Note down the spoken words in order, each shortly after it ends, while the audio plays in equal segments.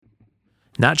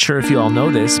Not sure if you all know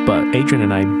this, but Adrian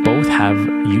and I both have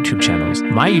YouTube channels.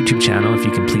 My YouTube channel, if you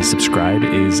can please subscribe,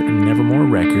 is Nevermore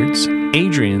Records.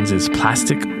 Adrian's is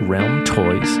Plastic Realm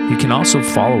Toys. You can also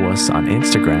follow us on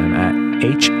Instagram at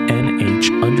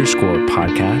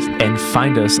HNH_podcast and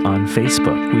find us on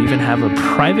Facebook. We even have a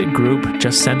private group.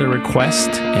 Just send a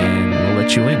request and we'll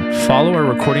let you in. Follow our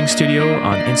recording studio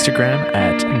on Instagram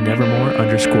at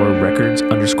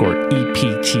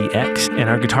Nevermore_Records_EPTX and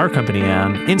our guitar company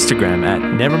on Instagram at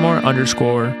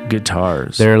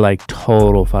Nevermore_Guitars. They're like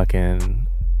total fucking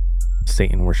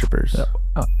Satan worshippers.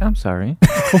 Oh, I'm sorry.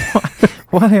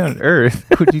 Why on earth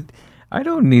would you? I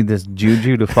don't need this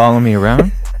juju to follow me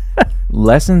around.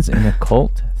 Lessons in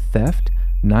occult, theft,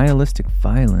 nihilistic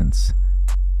violence.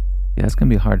 Yeah, that's going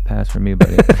to be a hard pass for me,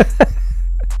 buddy.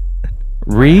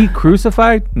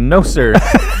 Re-crucified? No, sir.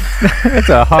 That's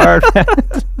a hard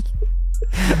pass.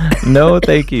 No,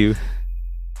 thank you.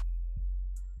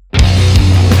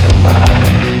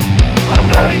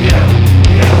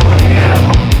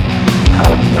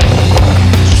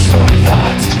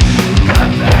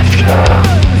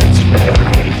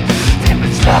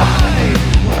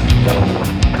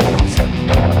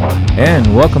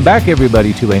 And welcome back,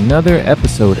 everybody, to another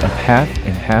episode of Half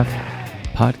and Half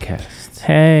Podcast.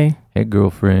 Hey. Hey,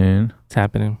 girlfriend. What's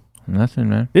happening? Nothing,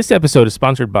 man. This episode is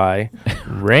sponsored by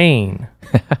Rain.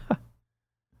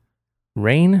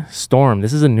 Rain Storm.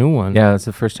 This is a new one. Yeah, that's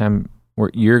the first time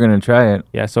you're going to try it.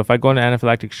 Yeah, so if I go into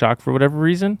anaphylactic shock for whatever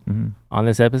reason on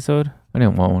this episode. I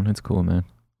didn't want one. It's cool, man.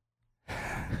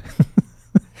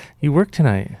 You work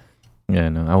tonight. Yeah,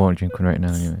 no, I won't drink one right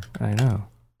now anyway.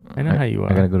 I know how you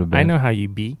are. I gotta go to bed. I know how you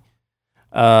be.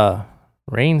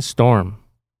 Rain Storm.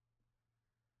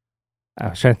 I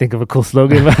was trying to think of a cool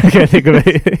slogan, but I can't think of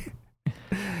it.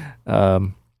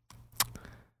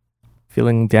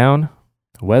 Feeling down,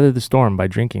 weather the storm by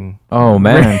drinking. Oh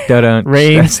man,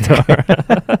 Rain Storm.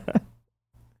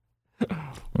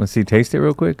 Let's see, taste it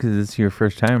real quick because it's your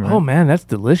first time, right? Oh man, that's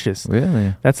delicious.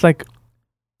 Really? That's like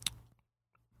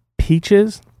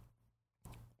peaches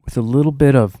with a little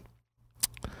bit of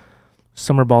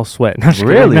summer ball sweat.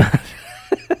 Really?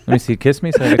 Let me see. Kiss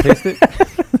me so I can taste it.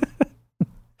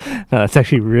 No, that's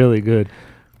actually really good.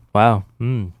 Wow.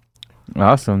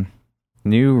 Awesome.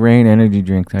 New Rain energy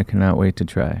drink. I cannot wait to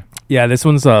try. Yeah, this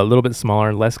one's a little bit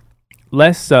smaller, less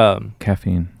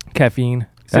caffeine. It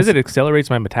says it accelerates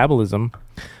my metabolism.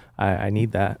 I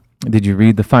need that. Did you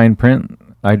read the fine print?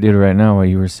 I did right now while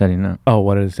you were setting up. Oh,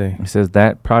 what did it say? It says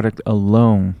that product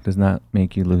alone does not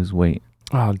make you lose weight.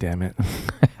 Oh, damn it.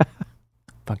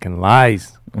 Fucking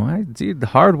lies. Why? Dude, the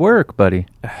hard work, buddy.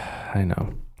 I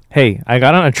know. Hey, I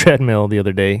got on a treadmill the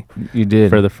other day. You did?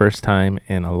 For the first time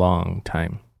in a long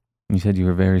time. You said you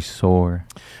were very sore.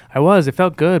 I was. It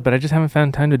felt good, but I just haven't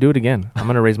found time to do it again. I'm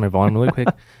going to raise my volume really quick.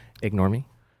 Ignore me.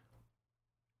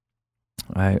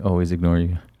 I always ignore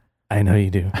you. I know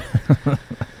you do.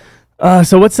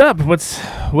 So what's up?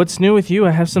 What's new with you?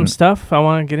 I have some stuff I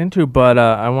want to get into, but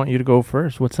I want you to go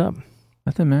first. What's up?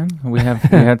 Nothing, man. We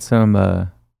had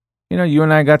some, you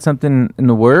and I got something in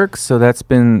the works, so that's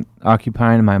been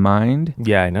occupying my mind.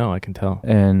 Yeah, I know. I can tell.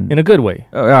 And in a good way.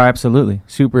 Oh, absolutely.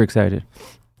 Super excited.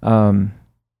 I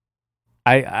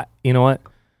you know what?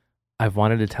 I've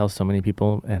wanted to tell so many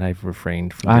people, and I've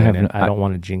refrained from doing it. I don't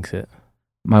want to jinx it.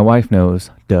 My wife knows,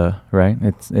 duh, right?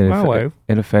 My wife.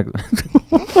 It affects.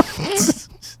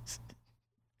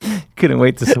 Couldn't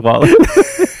wait to swallow.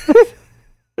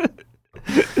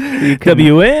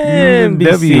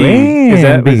 WNBC. Is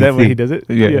that what he does it?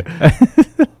 Yeah.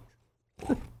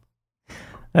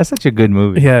 That's such a good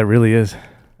movie. Yeah, it really is.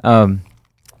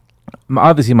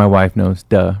 Obviously, my wife knows,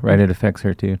 duh, right? It affects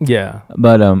her too. Yeah.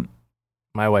 But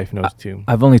my wife knows too.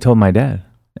 I've only told my dad,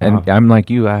 and I'm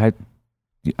like you. I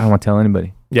won't tell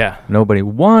anybody. Yeah. Nobody.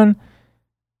 One,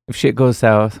 if shit goes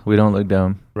south, we don't look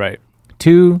dumb. Right.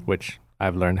 Two, which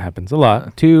I've learned happens a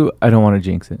lot. Two, I don't want to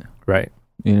jinx it. Right.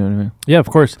 You know what I mean? Yeah, of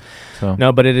course. So.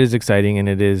 No, but it is exciting, and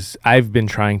I've been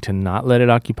trying to not let it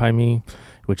occupy me,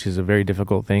 which is a very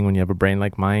difficult thing when you have a brain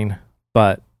like mine,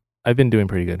 but I've been doing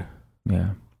pretty good.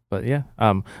 Yeah. But yeah,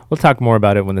 we'll talk more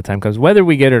about it when the time comes. Whether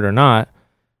we get it or not,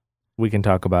 we can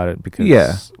talk about it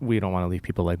because we don't want to leave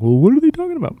people like, well, what are they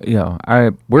talking about? Yeah,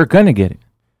 we're going to get it.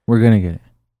 We're going to get it.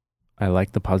 I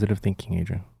like the positive thinking,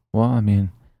 Adrian. Well, I mean,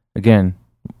 again,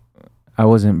 I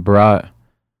wasn't brought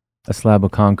a slab of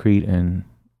concrete and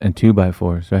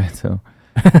 2x4s, right? So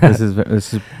this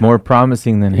is more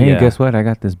promising than, hey, guess what? I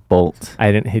got this bolt.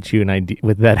 I didn't hit you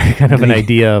with that kind of an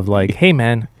idea of like, hey,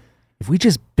 man, if we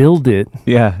just build it.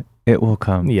 Yeah, it will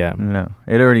come. Yeah. No,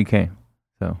 it already came.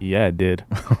 So yeah, it did.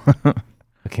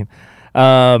 Okay.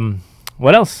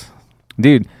 What else?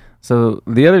 Dude, So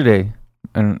the other day,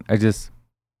 and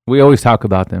we always talk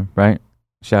about them, right?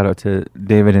 Shout out to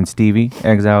David and Stevie,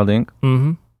 Exiled Inc.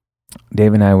 Mm-hmm.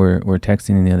 Dave and I were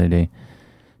texting the other day.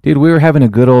 Dude, we were having a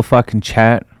good old fucking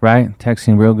chat, right?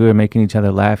 Texting real good, making each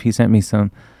other laugh. He sent me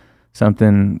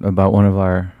something about one of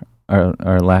our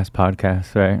last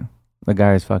podcasts, right? The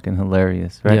guy is fucking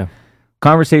hilarious, right? Yeah.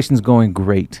 Conversation's going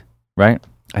great, right?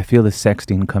 I feel the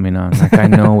sexting coming on. Like, I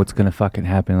know what's going to fucking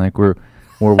happen. Like, we're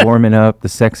warming up. The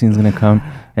sexting's going to come.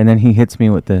 And then he hits me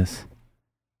with this.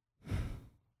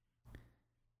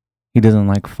 He doesn't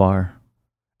like Far.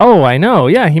 Oh, I know.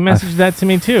 Yeah, he messaged that to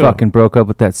me too. Fucking broke up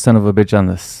with that son of a bitch on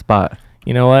the spot.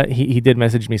 You know what? He did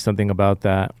message me something about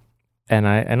that. And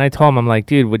I told him, I'm like,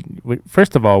 dude,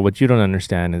 first of all, what you don't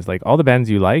understand is like all the bands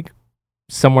you like,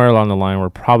 somewhere along the line were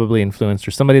probably influenced,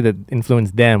 or somebody that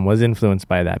influenced them was influenced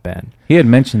by that band. He had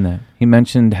mentioned that. He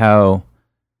mentioned how,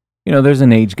 there's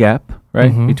an age gap,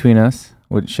 right, between us.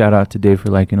 Which shout out to Dave for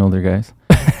liking older guys.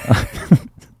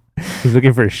 He's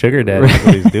looking for a sugar daddy. That's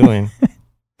what he's doing.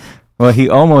 Well, he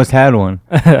almost had one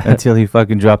until he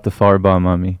fucking dropped the Far bomb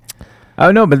on me.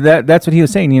 Oh no, but that's what he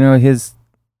was saying. His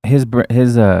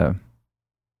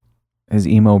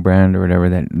emo brand or whatever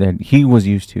that he was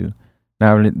used to.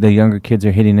 Now the younger kids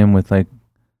are hitting him with like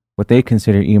what they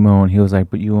consider emo, and he was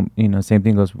like, "But same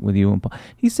thing goes with you and Paul."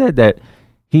 He said that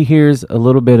he hears a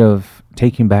little bit of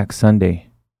Taking Back Sunday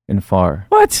in Far.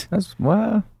 What? That's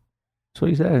what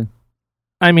he said.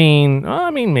 I mean,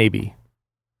 maybe.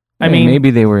 Yeah, maybe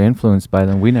they were influenced by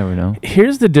them. We never know.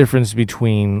 Here's the difference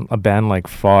between a band like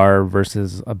Far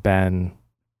versus a band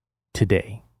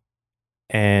today.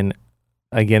 And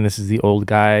again, this is the old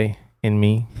guy in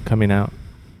me coming out.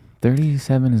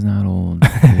 37 is not old.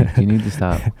 You need to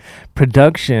stop.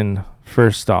 Production,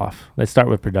 first off. Let's start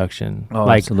with production. Oh,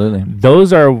 absolutely.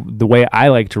 Those are the way I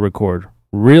like to record.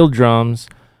 Real drums,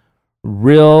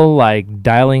 real like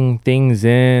dialing things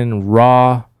in,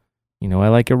 raw. I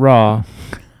like it raw.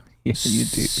 Yes, you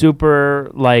do.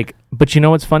 Super but you know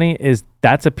what's funny is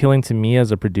that's appealing to me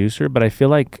as a producer, but I feel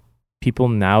like people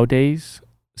nowadays,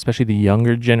 especially the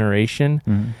younger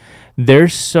generation, they're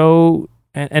so,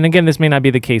 and again, this may not be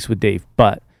the case with Dave,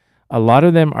 but a lot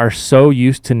of them are so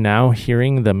used to now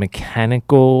hearing the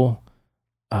mechanical,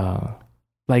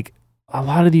 like a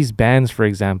lot of these bands, for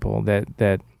example,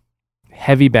 that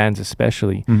heavy bands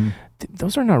especially,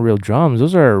 those are not real drums.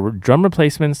 Those are drum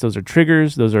replacements. Those are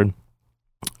triggers. Those are,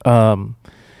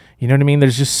 you know what I mean?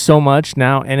 There's just so much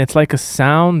now, and it's like a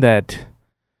sound that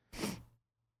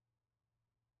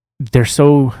they're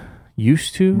so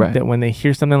used to that when they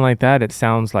hear something like that, it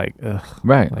sounds like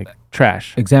like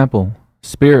trash. Example,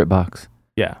 Spirit Box.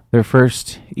 Yeah. Their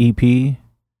first EP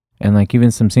and like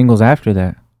even some singles after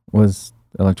that was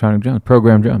electronic drums,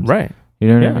 programmed drums. Right. You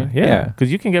know what I mean? Yeah.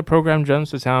 Because you can get programmed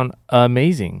drums to sound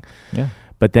amazing. Yeah.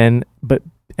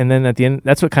 And then at the end,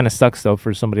 that's what kind of sucks though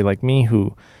for somebody like me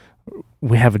who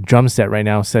we have a drum set right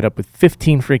now set up with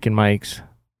 15 freaking mics,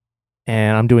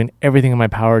 and I'm doing everything in my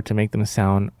power to make them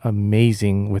sound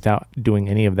amazing without doing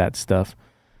any of that stuff.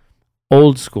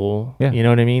 Old school, you know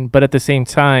what I mean? But at the same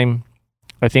time,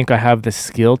 I think I have the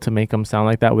skill to make them sound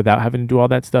like that without having to do all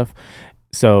that stuff.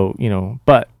 So,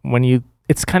 but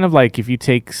it's kind of like if you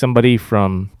take somebody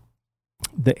from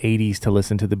the 80s to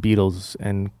listen to the Beatles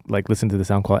and like listen to the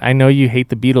sound quality. I know you hate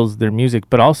the Beatles, their music,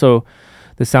 but also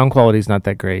the sound quality is not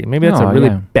that great. Maybe that's a really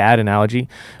bad analogy,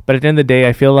 but at the end of the day,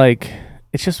 I feel like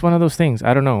it's just one of those things.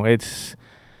 I don't know. It's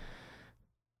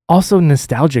also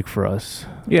nostalgic for us.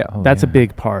 Yeah. That's a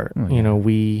big part.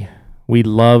 We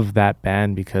love that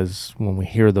band because when we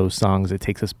hear those songs, it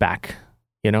takes us back,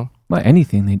 Well,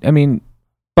 anything.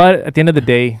 But at the end of the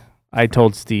day, I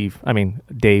told Dave,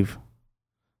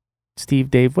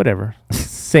 whatever.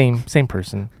 Same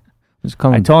person.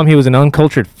 I told him he was an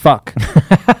uncultured fuck.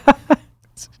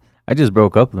 I just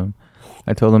broke up with him.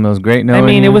 I told him it was great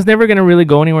knowing it was never going to really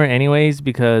go anywhere anyways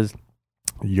because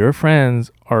your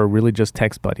friends are really just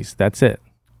text buddies. That's it.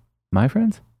 My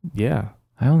friends? Yeah.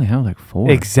 I only have like 4.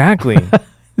 Exactly.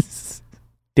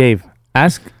 Dave,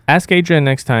 ask Adrian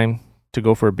next time to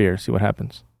go for a beer. See what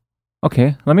happens.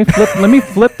 Okay. Let me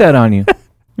flip that on you.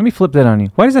 Let me flip that on you.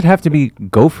 Why does it have to be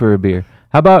go for a beer?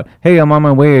 How about, hey, I'm on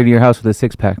my way to your house with a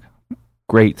 6-pack?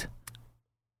 Great.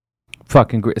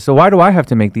 Fucking great. So why do I have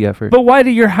to make the effort? But why to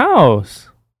your house?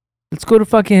 Let's go to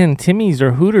fucking Timmy's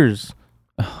or Hooters.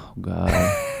 Oh, God.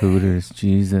 Hooters.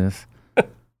 Jesus.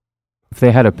 If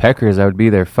they had a Peckers, I would be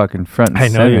there fucking front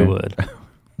and center. I know you would.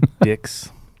 Dick's.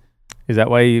 Is that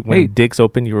why when Dick's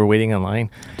opened, you were waiting in line?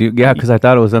 Dude, yeah, because I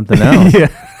thought it was something else.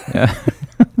 Yeah.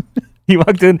 He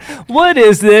walked in. What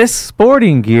is this?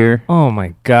 Sporting gear. Oh,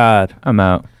 my God. I'm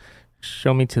out.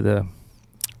 Show me to the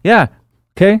Yeah.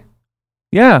 Okay.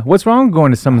 Yeah. What's wrong with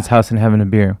going to someone's house and having a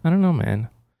beer? I don't know, man.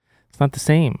 It's not the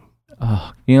same.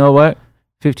 Oh, you know what?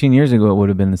 15 years ago, it would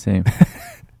have been the same.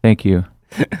 Thank you.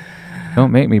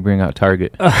 Don't make me bring out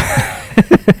Target.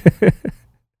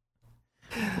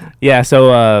 Yeah.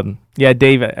 So, yeah,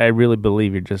 Dave, I really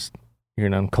believe you're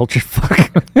an uncultured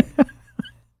fuck.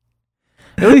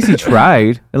 At least he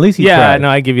tried. Tried. Yeah, no,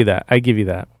 I give you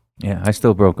that. Yeah, I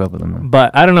still broke up with him, though.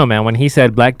 But I don't know, man. When he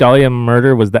said Black Dahlia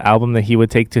Murder was the album that he would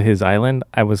take to his island,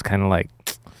 I was kind of like,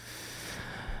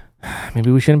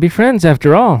 maybe we shouldn't be friends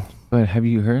after all. But have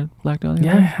you heard Black Dahlia?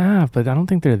 Yeah, I have, but I don't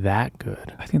think they're that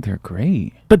good. I think they're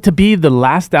great. But to be the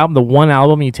last album, the one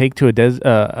album you take to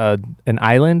an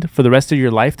island for the rest of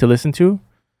your life to listen to.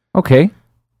 Okay.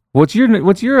 What's your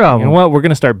album? You know what? We're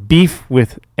gonna start beef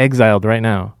with Exiled right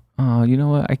now. Oh, you know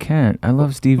what? I can't. I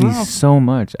love Stevie so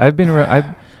much. I've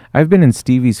been in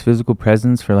Stevie's physical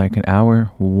presence for like an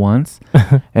hour once,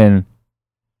 and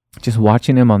just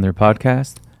watching him on their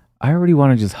podcast, I already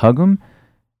want to just hug him.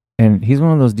 And he's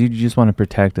one of those dudes you just want to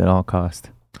protect at all cost.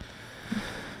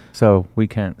 So we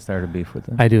can't start a beef with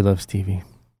him. I do love Stevie.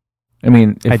 I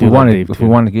mean, if we want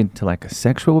to get into like a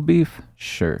sexual beef,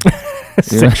 sure.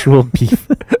 Sexual beef.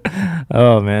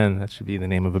 Oh man, that should be the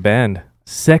name of a band.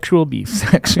 Sexual beef.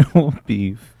 Sexual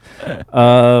beef.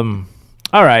 All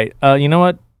right. You know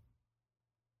what?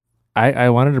 I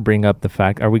wanted to bring up the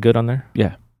fact. Are we good on there?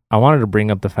 Yeah. I wanted to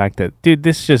bring up the fact that, dude,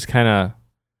 this just it's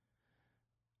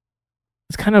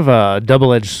kind of a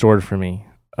double-edged sword for me.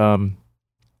 You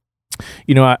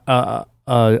know,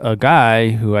 a guy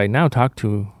who I now talk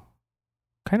to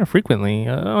kind of frequently,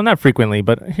 not frequently,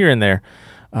 but here and there,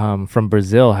 from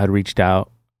Brazil had reached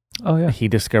out. Oh, yeah. He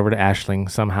discovered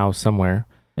Ashling somehow, somewhere.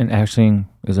 And Ashling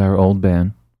is our old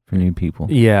band for new people.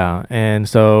 Yeah. And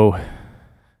so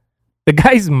the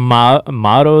guy's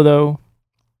motto, though,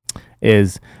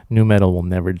 is nu metal will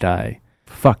never die.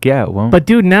 Fuck yeah, it won't. But,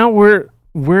 dude, now we're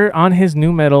on his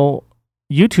nu metal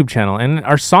YouTube channel, and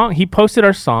our song, he posted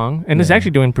our song, and it's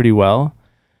actually doing pretty well.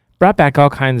 Brought back all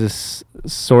kinds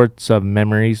of sorts of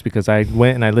memories because I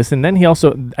went and I listened. Then he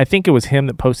also, I think it was him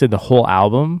that posted the whole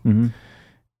album,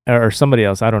 or somebody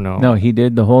else. I don't know. No, he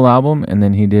did the whole album, and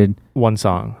then he did one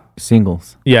song,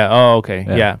 singles. Yeah. Oh, okay.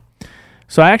 Yeah.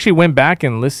 So I actually went back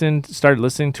and started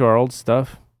listening to our old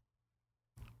stuff.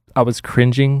 I was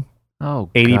cringing.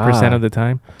 80% of the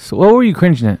time. So what were you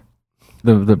cringing at?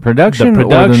 The production, or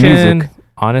the music?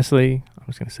 Honestly, I'm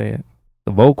just gonna say it.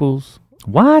 The vocals.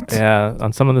 What? Yeah,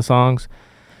 on some of the songs.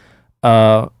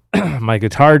 My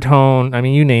guitar tone. I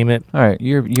mean, you name it. All right,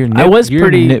 you're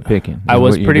nitpicking. I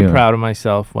was pretty proud of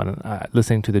myself when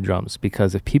listening to the drums,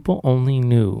 because if people only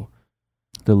knew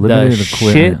the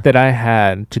shit that I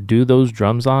had to do those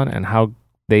drums on and how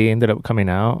they ended up coming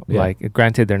out. Yeah. Like,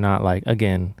 granted, they're not like,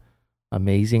 again,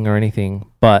 amazing or anything,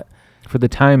 but for the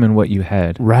time and what you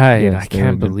had. Right. Yes, I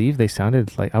can't believe they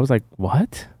sounded like, I was like,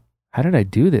 what? How did I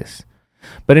do this?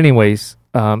 But anyways,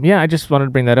 I just wanted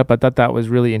to bring that up. I thought that was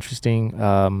really interesting.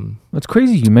 It's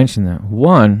crazy you mentioned that.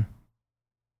 One,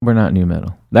 we're not nu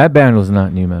metal. That band was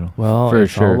not nu metal. Well, for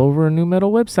it's sure. All over a nu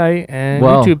metal website and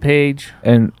YouTube page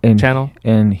and channel.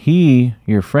 And he,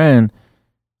 your friend,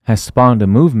 has spawned a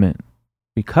movement,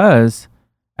 because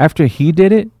after he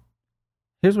did it,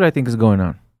 here's what I think is going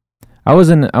on. I was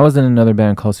in another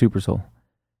band called Super Soul,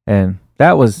 and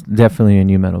that was definitely a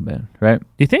nu metal band, right?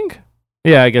 You think?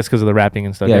 Yeah, I guess because of the rapping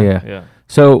and stuff. Yeah.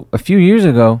 So a few years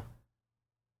ago,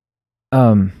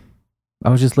 I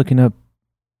was just looking up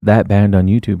that band on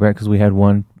YouTube, right? Because we had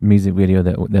one music video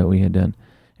that we had done.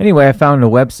 Anyway, I found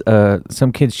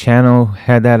some kid's channel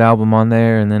had that album on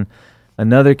there, and then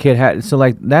another kid had. So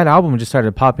like that album just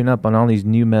started popping up on all these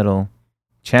nu metal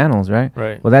channels, right?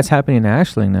 Right. Well, that's happening in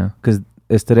Ashling now, because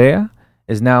Estrella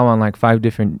is now on like 5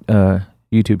 different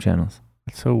YouTube channels.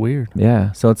 That's so weird.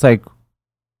 Yeah. So it's like,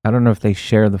 I don't know if they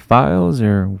share the files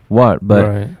or what,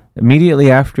 but immediately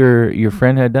after your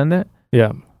friend had done that,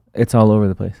 it's all over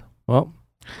the place. Well,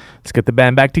 let's get the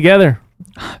band back together.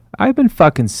 I've been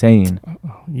fucking saying.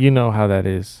 You know how that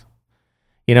is.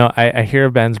 You know, I hear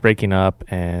bands breaking up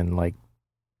and like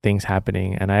things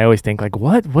happening, and I always think like,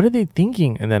 what are they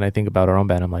thinking? And then I think about our own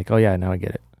band. I'm like, oh yeah, now I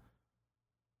get it.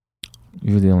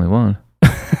 You're the only one.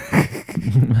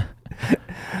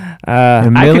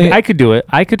 I could do it.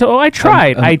 I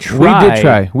tried.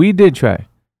 We did try.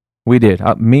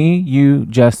 Me, you,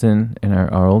 Justin, and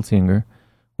our old singer.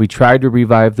 We tried to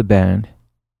revive the band,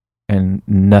 and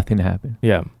nothing happened.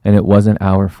 Yeah. And it wasn't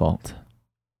our fault.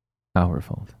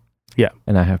 Yeah.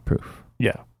 And I have proof.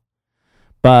 Yeah.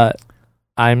 But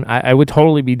I would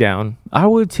totally be down. I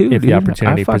would too, if the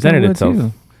opportunity presented itself.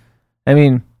 Too. I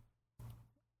mean,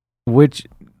 which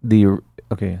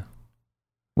Okay.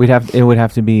 It would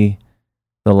have to be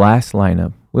the last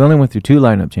lineup. We only went through 2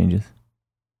 lineup changes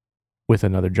With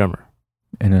another drummer.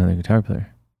 and another guitar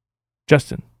player.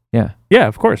 Justin. Yeah. Yeah,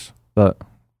 of course. But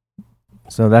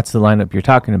so that's the lineup you're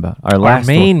talking about. Our last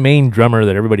main drummer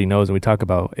that everybody knows and we talk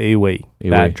about, A-Way.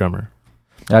 bad drummer.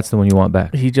 That's the one you want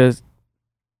back.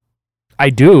 I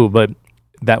do, but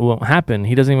that won't happen.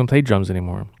 He doesn't even play drums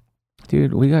anymore.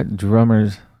 Dude, we got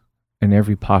drummers in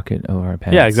every pocket of our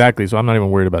pants. Yeah, exactly. So I'm not even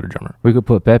worried about a drummer. We could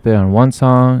put Pepe on one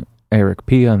song, Eric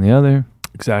P on the other.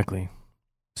 Exactly.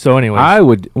 So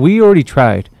anyways. We already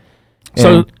tried.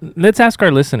 So let's ask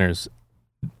our listeners.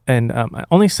 And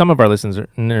only some of our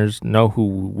listeners know who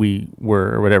we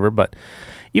were or whatever. But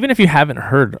even if you haven't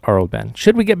heard our old band,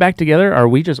 should we get back together? Are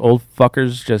we just old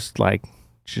fuckers just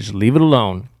leave it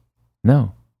alone?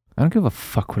 No. I don't give a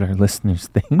fuck what our listeners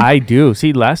think. I do.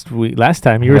 See, last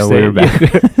time you were saying we were back.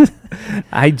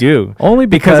 I do. Only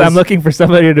because I'm looking for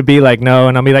somebody to be like, no,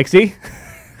 and I'll be like, see?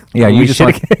 Yeah, you just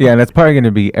want, yeah, and that's probably going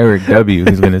to be Eric W.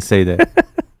 who's going to say that.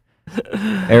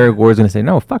 Eric Ward's going to say,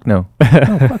 no, fuck no.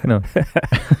 No, fuck no.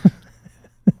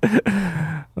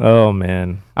 Oh,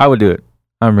 man. I would do it.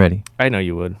 I'm ready. I know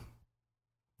you would.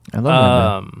 I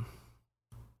love that.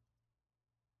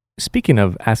 Speaking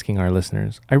of asking our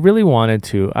listeners, I really wanted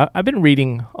to. I've been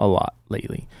reading a lot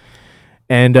lately,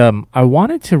 and I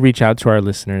wanted to reach out to our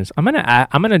listeners. I'm gonna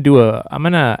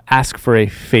ask for a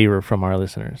favor from our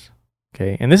listeners.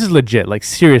 Okay, and this is legit. Like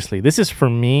seriously, this is for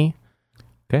me.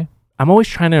 Okay, I'm always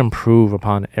trying to improve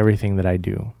upon everything that I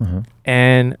do, uh-huh.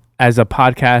 and as a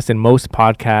podcast, and most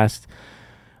podcasts,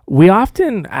 we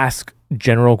often ask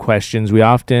general questions. We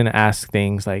often ask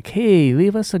things like, hey,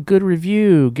 leave us a good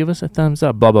review, give us a thumbs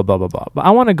up, blah, blah, blah, blah, blah. But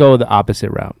I want to go the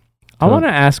opposite route. I want to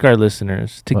ask our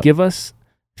listeners to give us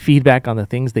feedback on the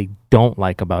things they don't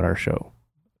like about our show.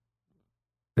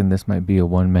 Then this might be a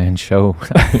one-man show.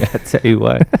 I tell you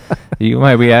what, you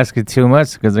might be asking too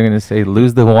much because they're going to say,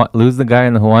 lose the guy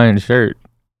in the Hawaiian shirt.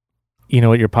 You know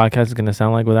what your podcast is going to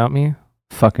sound like without me?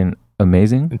 Fucking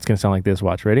amazing. It's going to sound like this.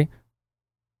 Watch. Ready?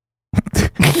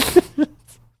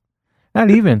 Not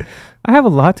even. I have a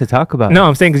lot to talk about. No,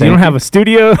 I'm saying because you don't have a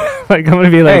studio. Like I'm gonna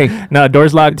be like, hey, no,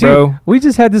 doors locked, dude, bro. We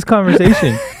just had this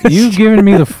conversation. You've given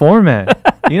me the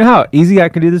format. You know how easy I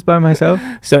can do this by myself?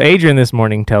 So Adrian this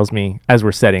morning tells me as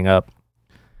we're setting up,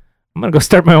 I'm gonna go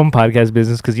start my own podcast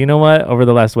business because you know what? Over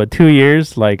the last 2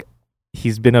 years, like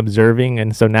he's been observing,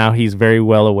 and so now he's very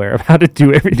well aware of how to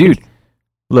do everything. Dude,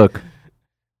 look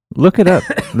it up.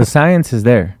 The science is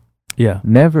there. Yeah.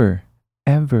 Never,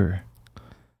 ever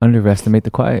underestimate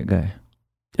the quiet guy.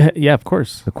 Yeah, of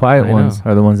course. The quiet ones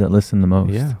are the ones that listen the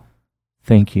most. Yeah.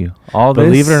 Thank you.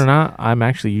 Believe it or not, I'm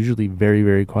actually usually very,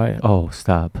 very quiet. Oh,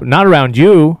 stop. Not around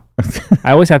you.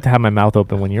 I always have to have my mouth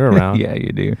open when you're around. Yeah,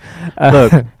 you do.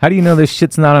 Look, how do you know this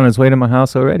shit's not on its way to my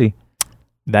house already?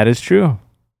 That is true.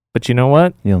 But you know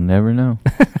what? You'll never know.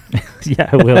 Yeah,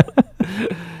 I will.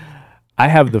 I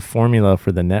have the formula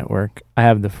for the network. I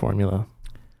have the formula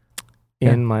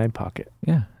in my pocket.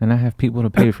 Yeah, and I have people to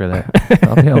pay for that.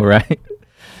 I'll be all right.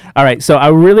 All right, so I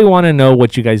really want to know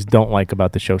what you guys don't like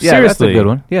about the show. Yeah, seriously. That's a good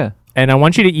one. Yeah. And I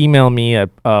want you to email me at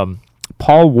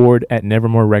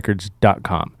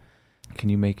paulward@nevermorerecords.com. Can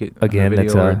you make it again?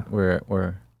 That's where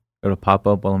it'll pop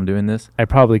up while I'm doing this. I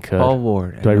probably could. Paul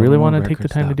Ward. Do I really want to take the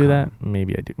time to do that?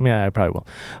 Maybe I do. Yeah, I probably will.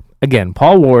 Again,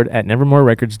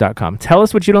 paulward@nevermorerecords.com. Tell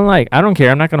us what you don't like. I don't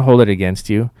care. I'm not going to hold it against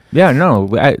you. Yeah, no.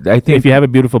 I think if you have a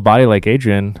beautiful body like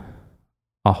Adrian,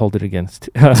 I'll hold it against.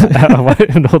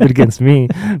 Hold it against me.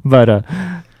 But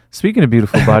speaking of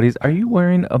beautiful bodies, are you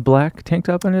wearing a black tank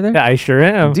top under there? Yeah, I sure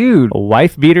am, dude. A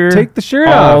wife beater. Take the shirt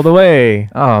all off the way.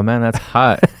 Oh man, that's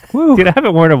hot. Woo. Dude, I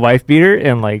haven't worn a wife beater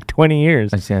in like 20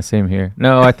 years. Yeah, same here.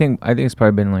 No, I think it's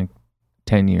probably been like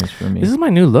 10 years for me. This is my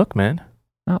new look, man.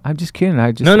 No, I'm just kidding.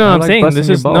 I'm like saying this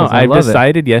is I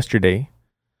decided yesterday.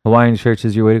 Hawaiian shirts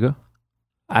is your way to go.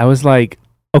 I was like,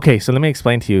 okay, so let me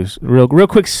explain to you real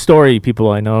quick story,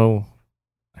 people. I know.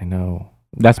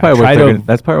 That's probably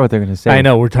what they're gonna say. I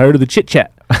know we're tired of the chit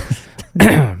chat.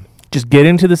 Just get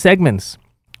into the segments.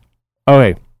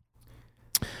 Okay.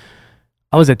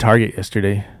 I was at Target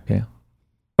yesterday. Yeah.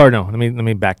 Or no, let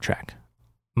me backtrack.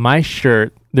 My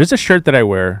shirt. There's a shirt that I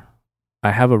wear.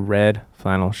 I have a red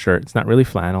flannel shirt. It's not really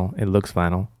flannel. It looks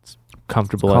flannel. It's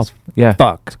comfortable as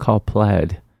fuck. It's called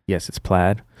plaid. Yes, it's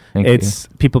plaid. Thank you.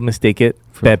 People mistake it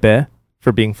Pepe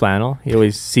for being flannel. He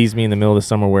always sees me in the middle of the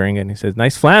summer wearing it, and he says,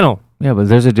 "Nice flannel." Yeah, but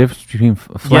there's a difference between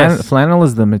flannel. Flannel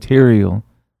is the material.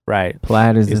 Right.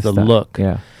 Plaid is the stuff. look.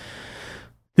 Yeah.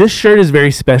 This shirt is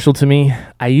very special to me.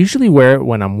 I usually wear it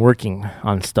when I'm working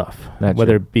on stuff,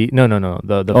 whether it be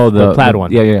the plaid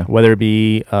one. Yeah. Whether it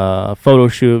be photo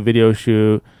shoot, video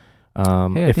shoot.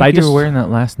 If I just were wearing that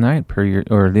last night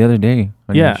or the other day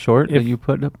on your short that you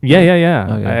put up. Yeah.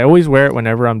 Oh, yeah. I always wear it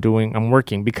whenever I'm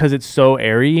working because it's so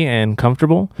airy and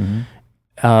comfortable.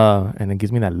 Mm-hmm. And it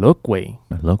gives me that look way.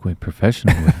 That look way,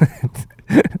 professional way.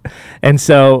 And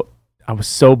so I was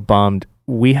so bummed.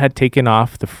 We had taken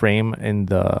off the frame in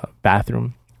the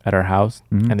bathroom at our house,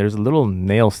 and there's a little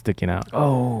nail sticking out.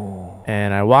 Oh.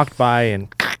 And I walked by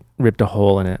and ripped a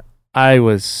hole in it. I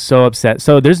was so upset.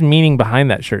 So there's meaning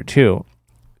behind that shirt too.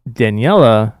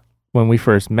 Daniela, when we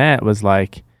first met, was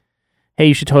like,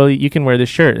 hey, you can wear this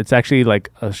shirt. It's actually like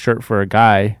a shirt for a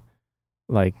guy.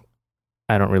 Like,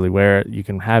 I don't really wear it. You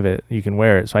can have it. You can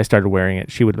wear it. So I started wearing it.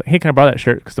 She would like, hey, can I borrow that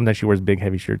shirt? Because sometimes she wears big,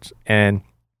 heavy shirts. And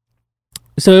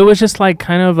so it was just like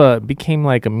became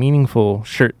like a meaningful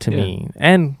shirt to me,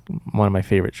 and one of my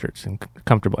favorite shirts, and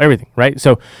comfortable, everything, right?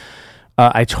 So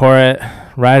I tore it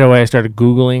right away. I started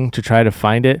Googling to try to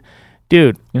find it.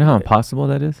 Dude. You know how impossible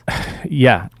that is?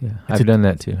 Yeah. I've done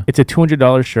that too. It's a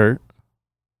 $200 shirt.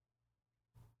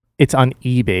 It's on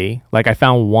eBay. Like I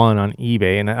found one on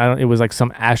eBay, and it was like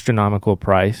some astronomical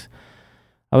price.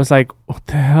 I was like, what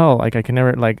the hell? Like I can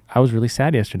never, like I was really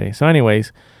sad yesterday. So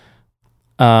anyways,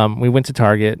 we went to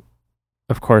Target.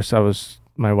 Of course,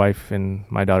 my wife and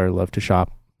my daughter love to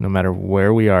shop no matter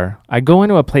where we are. I go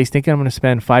into a place thinking I'm going to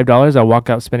spend $5. I walk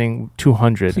out spending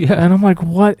 $200. Yeah. And I'm like,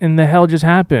 what in the hell just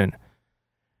happened?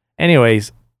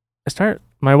 Anyways,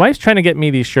 my wife's trying to get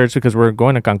me these shirts because we're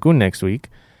going to Cancun next week.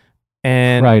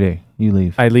 And Friday, you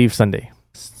leave. I leave Sunday.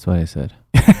 That's what I said.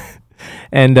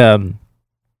 And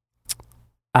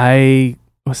I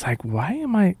was like,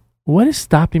 what is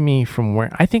stopping me from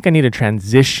wearing? I think I need a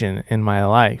transition in my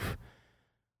life.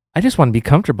 I just want to be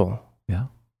comfortable. Yeah.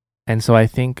 And so I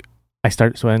think I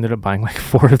ended up buying like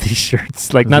 4 of these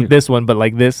shirts. Like not this one, but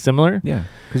like this similar. Yeah.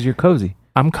 Because you're cozy.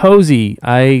 I'm cozy.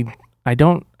 I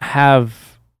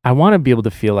want to be able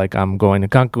to feel like I'm going to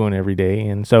Cancun every day.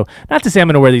 And so not to say I'm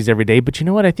going to wear these every day, but you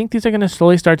know what? I think these are going to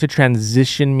slowly start to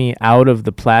transition me out of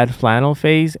the plaid flannel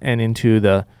phase and into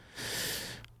the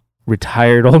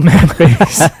retired old man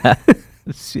face.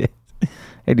 Shit.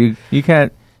 Hey, dude,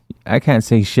 I can't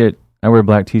say shit. I wear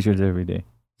black t-shirts every day.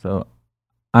 So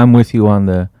I'm with you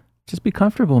on just be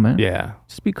comfortable, man. Yeah.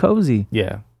 Just be cozy.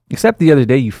 Yeah. Except the other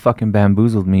day, you fucking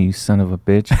bamboozled me, you son of a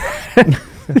bitch.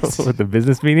 With the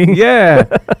business meeting? Yeah.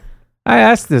 I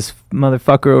asked this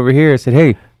motherfucker over here, I said,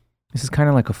 hey, this is kind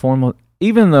of like a formal,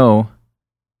 even though,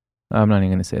 I'm not even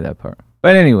going to say that part.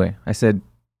 But anyway, I said,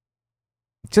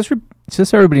 just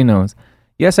so everybody knows,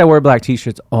 yes, I wear black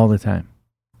t-shirts all the time.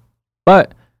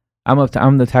 But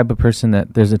I'm the type of person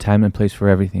that there's a time and place for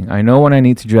everything. I know when I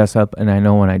need to dress up and I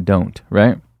know when I don't,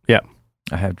 right? Yeah.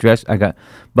 I got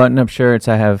button-up shirts.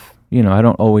 I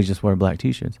don't always just wear black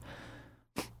t-shirts.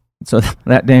 So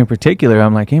that day in particular,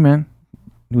 I'm like, hey, man,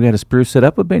 we got to spruce it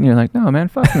up a bit. And you're like, no, man,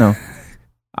 fuck no.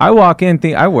 I walk in,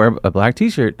 I wear a black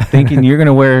t-shirt thinking you're going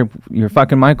to wear your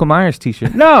fucking Michael Myers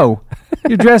t-shirt. No,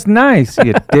 you're dressed nice,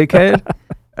 you dickhead.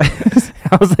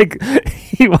 I was like,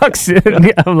 he walks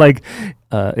in. I'm like,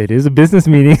 it is a business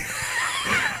meeting.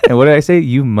 And what did I say?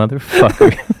 You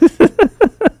motherfucker.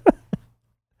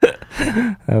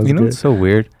 You know what's so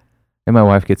weird? And my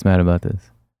wife gets mad about this.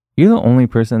 You're the only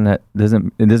person that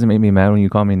doesn't make me mad when you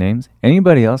call me names.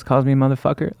 Anybody else calls me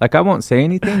motherfucker. Like I won't say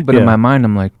anything, but in my mind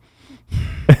I'm like,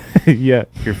 yeah,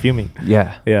 you're fuming.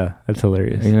 Yeah. Yeah, that's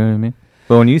hilarious. You know what I mean?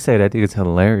 But when you say it, I think it's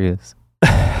hilarious.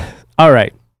 All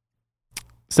right.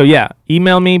 So yeah,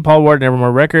 email me, Paul Ward,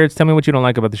 Nevermore Records. Tell me what you don't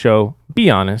like about the show. Be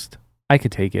honest. I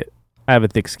could take it. I have a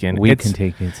thick skin. We can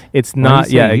take it. It's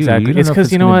not. Yeah, exactly. It's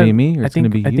because you know what? Be me or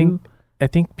I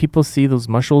think people see those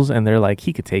muscles and they're like,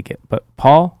 he could take it. But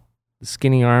Paul,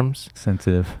 skinny arms,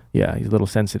 sensitive. Yeah, he's a little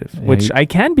sensitive. Yeah, which I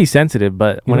can be sensitive,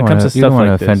 but when it comes to stuff like this, you don't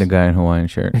want to offend a guy in a Hawaiian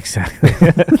shirt.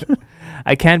 Exactly.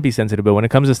 I can be sensitive, but when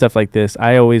it comes to stuff like this,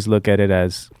 I always look at it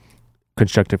as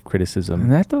constructive criticism.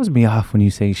 And that throws me off when you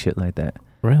say shit like that.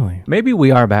 Really? Maybe we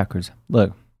are backwards.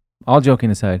 Look, all joking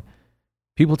aside,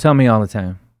 people tell me all the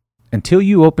time, until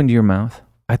you opened your mouth,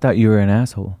 I thought you were an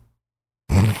asshole.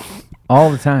 All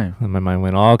the time. My mind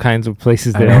went all kinds of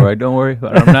places there. I know, right? Don't worry.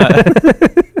 But I'm not.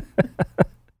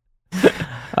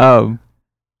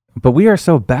 But we are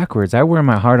so backwards. I wear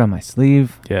my heart on my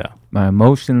sleeve. Yeah. My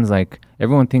emotions, like,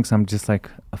 everyone thinks I'm just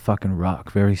like a fucking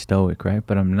rock, very stoic, right?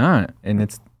 But I'm not. And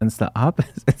it's the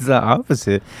opposite. It's the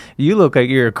opposite. You look like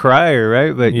you're a crier,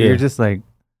 right? But you're just like,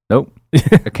 nope.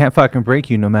 I can't fucking break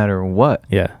you no matter what.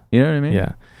 Yeah. You know what I mean?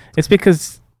 Yeah. It's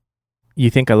because you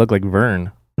think I look like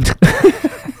Vern.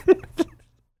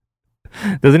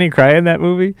 Doesn't he cry in that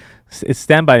movie? It's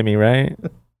Stand By Me, right?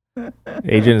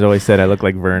 Adrian has always said I look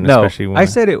like Vern, No, especially when I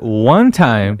said it one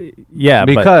time. yeah,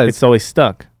 because but it's always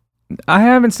stuck. I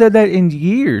haven't said that in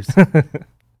years.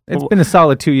 It's been a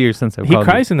solid 2 years since I've He called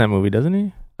cries in that movie, doesn't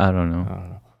he? I don't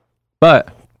know. But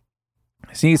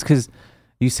see, it's because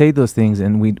you say those things,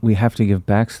 and we have to give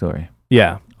backstory.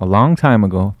 Yeah. A long time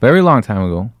ago, very long time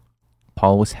ago,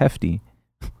 Paul was hefty.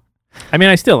 I mean,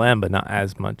 I still am, but not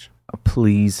as much.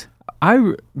 Please,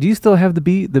 do you still have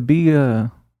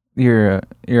your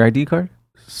ID card?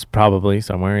 It's probably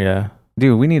somewhere, yeah.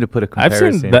 Dude, we need to put a comparison.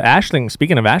 I've seen the Aisling.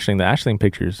 Speaking of Aisling, the Aisling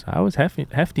pictures. I was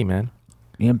hefty, man.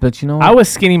 Yeah, but you know what? I was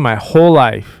skinny my whole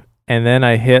life, and then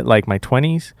I hit like my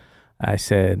 20s. I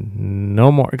said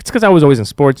no more. It's because I was always in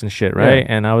sports and shit, right?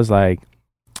 Yeah. And I was like,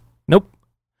 nope.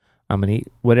 I'm gonna eat.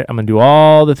 I'm gonna do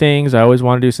all the things I always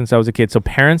want to do since I was a kid. So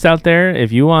parents out there,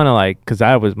 if you want to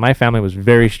because my family was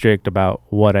very strict about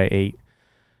what I ate.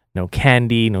 No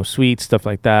candy, no sweets, stuff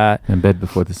like that. In bed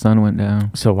before the sun went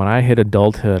down. So when I hit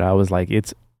adulthood, I was like,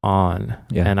 it's on.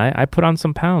 Yeah. And I put on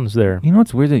some pounds there. You know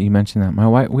what's weird that you mentioned that? My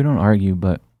wife, we don't argue,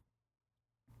 but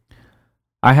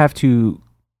I have to,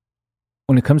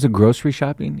 when it comes to grocery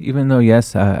shopping, even though,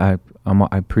 yes, I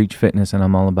preach fitness and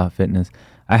I'm all about fitness,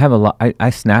 I have a lot, I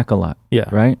snack a lot.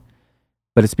 Yeah. Right?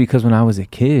 But it's because when I was a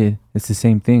kid, it's the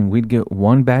same thing. We'd get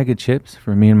one bag of chips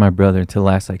for me and my brother to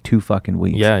last like 2 fucking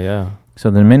weeks. Yeah, yeah. So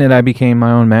the minute I became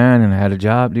my own man and I had a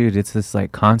job, dude, it's this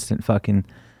like constant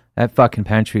that fucking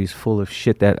pantry is full of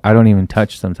shit that I don't even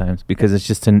touch sometimes because it's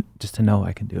just to know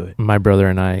I can do it. My brother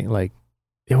and I,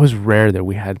 it was rare that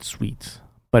we had sweets,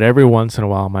 but every once in a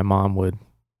while my mom would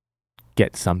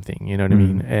get something, you know what I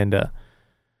mean? And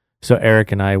so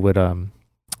Eric and I would,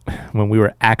 when we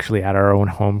were actually at our own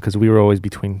home, because we were always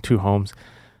between 2 homes,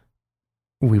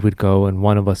 we would go and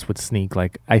one of us would sneak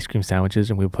like ice cream sandwiches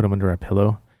and we would put them under our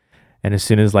pillow. And as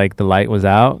soon as like the light was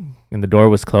out and the door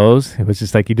was closed, it was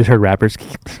just like you just heard rappers.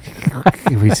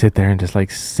 We'd sit there and just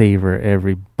like savor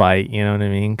every bite, you know what I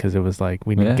mean? Because it was like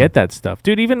we didn't get that stuff.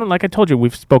 Dude, even like I told you,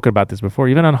 we've spoken about this before.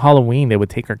 Even on Halloween, they would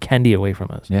take our candy away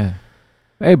from us. Yeah.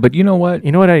 Hey, but you know what?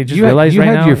 You know what I just realized right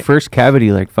now? You had your first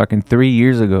cavity like fucking 3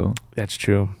 years ago. That's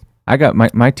true. I got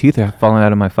my teeth are falling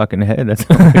out of my fucking head. That's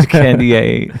how much candy I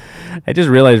ate. I just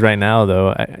realized right now,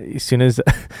 though, as soon as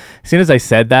I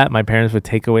said that, my parents would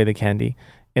take away the candy.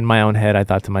 In my own head, I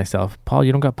thought to myself, Paul,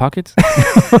 you don't got pockets?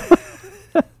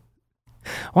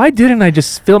 Why didn't I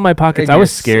just fill my pockets? I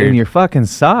was scared. In your fucking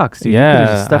socks, dude.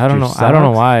 Yeah, I don't know. I don't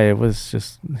know why. It was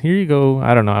just, here you go.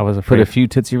 I don't know. I was afraid. Put a few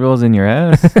Tootsie Rolls in your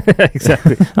ass.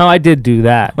 Exactly. Oh, I did do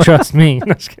that. Trust me.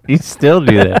 You still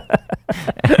do that.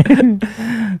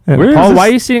 Paul, why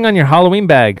are you sitting on your Halloween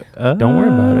bag? Don't worry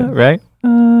about it. Right?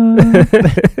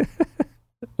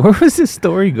 Where was this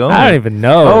story going? I don't even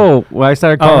know. Oh, well, I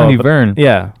started calling you Vern.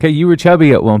 Yeah. Okay, you were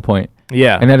chubby at one point.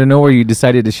 Yeah. And out of nowhere, you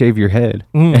decided to shave your head.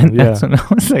 And that's when I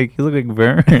was like, you look like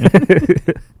Vern.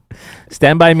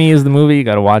 Stand By Me is the movie. You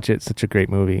got to watch it. Such a great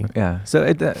movie. Yeah.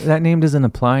 So that name doesn't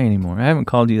apply anymore. I haven't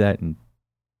called you that in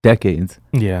decades.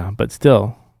 Yeah, but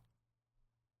still.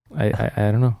 I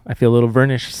don't know. I feel a little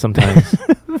Vernish sometimes.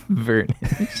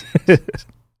 Vernish.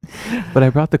 But I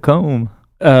brought the comb.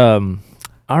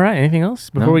 All right. Anything else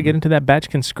before we get into that batch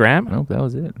can scram? Nope, that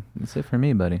was it. That's it for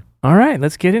me, buddy. All right.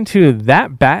 Let's get into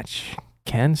that batch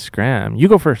can scram. You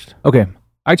go first. Okay.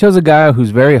 I chose a guy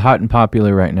who's very hot and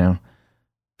popular right now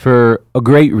for a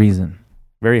great reason.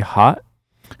 Very hot?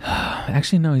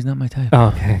 Actually, no, he's not my type. Oh,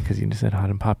 okay. Because you just said hot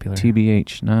and popular.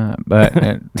 TBH, nah. But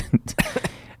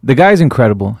the guy's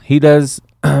incredible. He does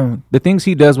the things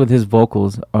he does with his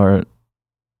vocals are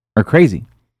crazy.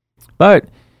 But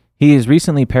he is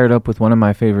recently paired up with one of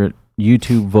my favorite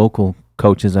YouTube vocal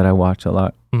coaches that I watch a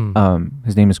lot.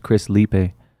 His name is Chris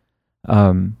Lipe.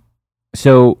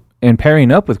 So in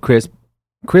pairing up with Chris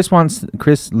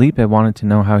Lipe wanted to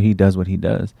know how he does what he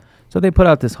does. So they put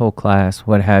out this whole class,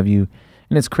 what have you.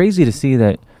 And it's crazy to see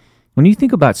that when you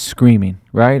think about screaming,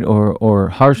 right, or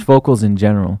harsh vocals in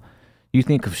general, you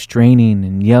think of straining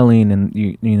and yelling, and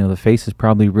you know the face is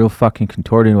probably real fucking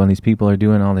contorted when these people are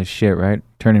doing all this shit, right,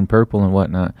 turning purple and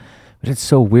whatnot. But it's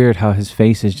so weird how his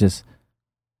face is just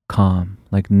calm,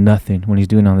 like nothing, when he's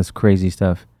doing all this crazy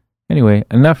stuff. Anyway,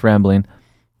 enough rambling.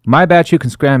 My batch you can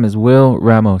scram is Will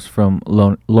Ramos from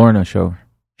Lorna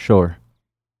Shore.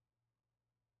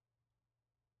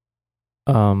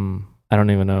 I don't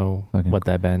even know what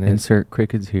that band is. Insert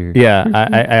crickets here. Yeah,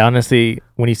 I honestly,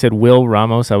 when you said Will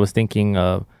Ramos, I was thinking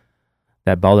of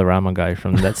that Balderrama guy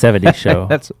from that 70s show.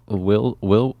 That's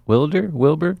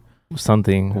Wilbur?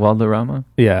 Something. Valderrama?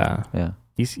 Yeah. Yeah.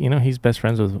 He's best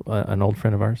friends with an old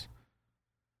friend of ours.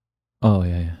 Oh,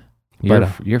 yeah.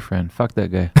 Your friend. Fuck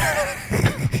that guy.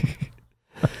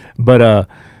 But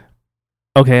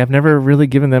okay, I've never really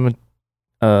given them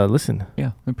a listen.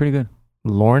 Yeah, they're pretty good.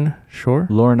 Lorna Shore.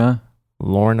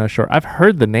 I've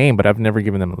heard the name, but I've never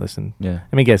given them a listen. Yeah.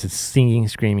 Let me guess. It's singing,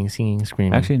 screaming.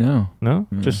 Actually, no. No,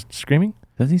 just screaming.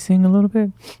 Does he sing a little bit?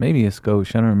 Maybe a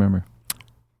skosh. I don't remember.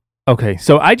 Okay,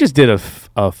 so I just did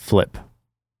a flip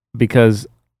because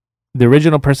the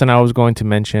original person I was going to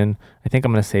mention, I think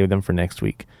I'm going to save them for next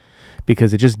week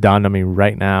because it just dawned on me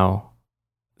right now.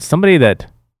 Somebody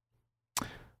that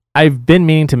I've been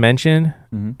meaning to mention,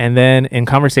 and then in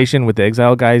conversation with the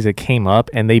Exile guys, it came up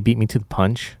and they beat me to the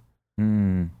punch.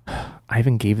 I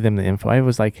even gave them the info. I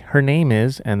was like, her name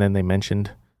is, and then they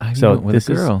mentioned. So this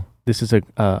is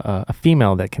a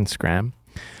female that can scram.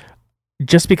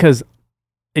 Just because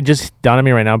it just dawned on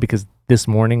me right now because this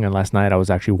morning and last night I was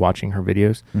actually watching her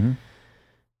videos.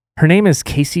 Her name is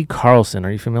Casey Carlson.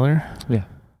 Are you familiar? Yeah.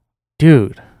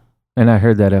 Dude. And I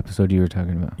heard that episode you were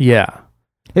talking about. Yeah.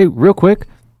 Hey, real quick.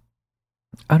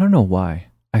 I don't know why.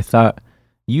 I thought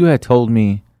you had told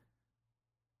me.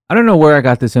 I don't know where I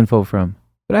got this info from,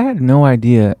 but I had no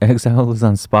idea Exile was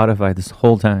on Spotify this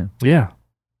whole time. Yeah.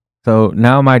 So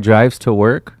now my drives to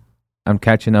work, I'm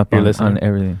catching up on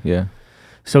everything. Yeah.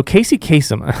 So Casey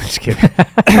Kasem, I'm just kidding.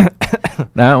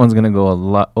 That one's gonna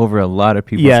go over a lot of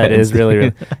people's heads. Yeah, it is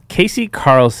really. Casey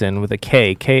Carlson with a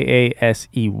K,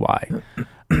 Kasey.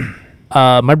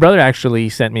 My brother actually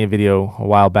sent me a video a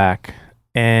while back,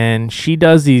 and she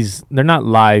does these. They're not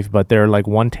live, but they're like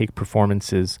one-take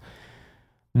performances.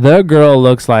 The girl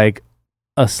looks like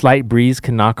a slight breeze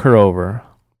can knock her over,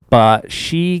 but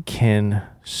she can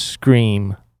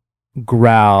scream,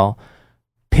 growl,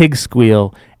 pig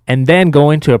squeal, and then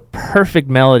go into a perfect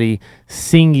melody,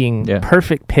 singing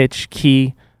perfect pitch,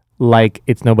 key, like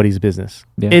it's nobody's business.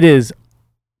 Yeah. It is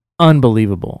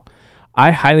unbelievable.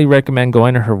 I highly recommend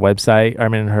going to her website,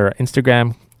 her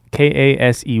Instagram,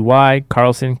 Kasey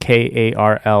Carlson,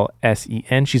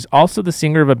 Karlsen. She's also the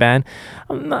singer of a band.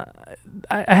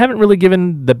 I haven't really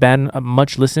given the band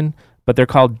much listen, but they're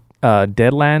called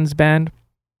Deadlands Band.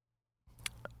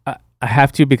 I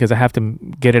have to because I have to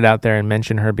get it out there and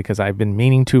mention her because I've been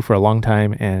meaning to for a long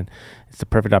time, and it's the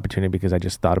perfect opportunity because I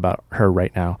just thought about her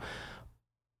right now.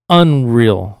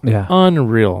 Unreal. Yeah.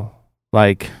 Unreal.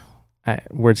 Like,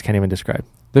 words can't even describe.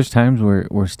 There's times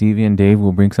where Stevie and Dave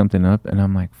will bring something up, and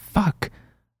I'm like, fuck,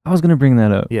 I was going to bring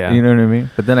that up. Yeah. You know what I mean?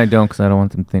 But then I don't because I don't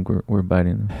want them to think we're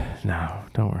biting them. No,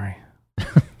 don't worry.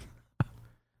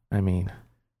 I mean,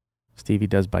 Stevie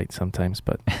does bite sometimes,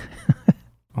 but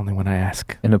only when I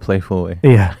ask. In a playful way.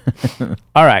 Yeah.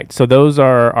 All right. So those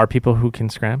are people who can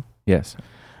scram? Yes.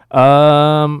 You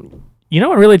know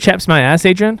what really chaps my ass,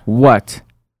 Adrian? What?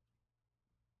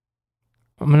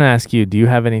 I'm going to ask you, do you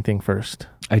have anything first?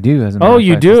 I do.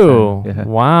 You do? Yeah.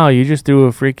 Wow. You just threw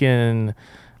a freaking...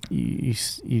 You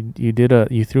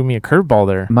threw me a curveball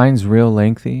there. Mine's real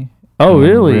lengthy. Oh,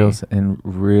 really?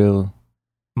 Real.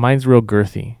 Mine's real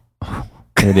girthy.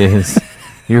 It is.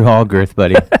 You're all girth,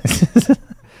 buddy.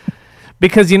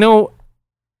 Because you know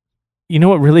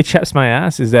what really chaps my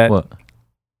ass is that. What?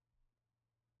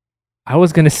 I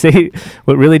was gonna say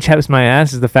what really chaps my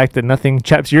ass is the fact that nothing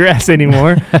chaps your ass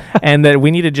anymore, and that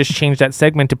we need to just change that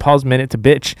segment to Paul's minute to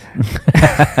bitch,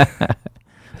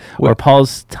 or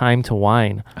Paul's time to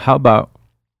whine. How about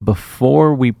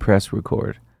before we press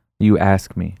record, you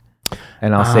ask me,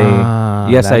 and I'll say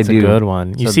yes, I do. That's a good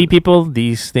one. You see, people,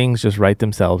 these things just write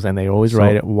themselves, and they always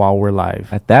write it while we're live.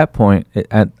 At that point,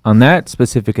 on that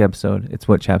specific episode, it's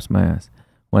what chaps my ass.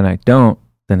 When I don't,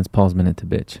 then it's Paul's minute to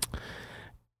bitch.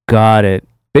 Got it.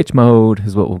 Bitch mode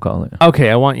is what we'll call it. Okay,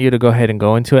 I want you to go ahead and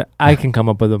go into it. I can come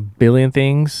up with a billion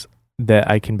things that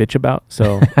I can bitch about,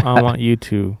 so I want you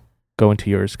to go into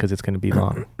yours because it's going to be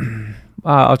long.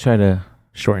 I'll try to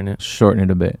shorten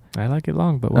it a bit. I like it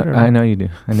long, but whatever. I know you do.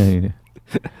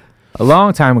 A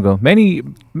long time ago, many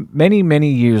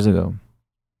years ago,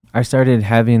 I started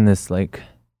having this, like,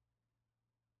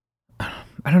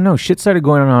 I don't know, shit started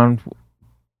going on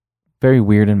very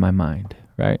weird in my mind,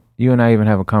 right? You and I even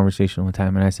have a conversation one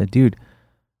time, and I said, dude,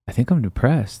 I think I'm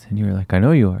depressed. And you were like, I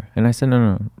know you are. And I said,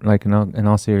 no, like, in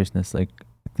all seriousness, like,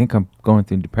 I think I'm going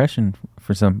through depression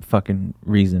for some fucking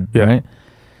reason, right?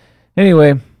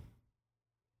 Anyway,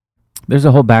 there's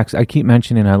a whole I keep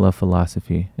mentioning I love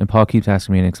philosophy, and Paul keeps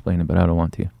asking me to explain it, but I don't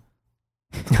want to.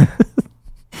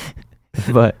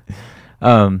 But,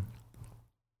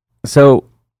 so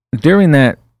during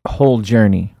that whole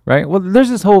journey, right? Well,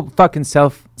 there's this whole fucking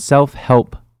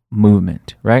self-help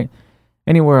movement, right?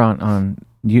 Anywhere on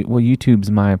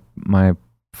YouTube's my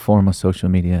form of social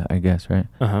media, I guess, right?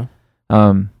 Uh-huh.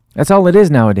 That's all it is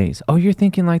nowadays. Oh, you're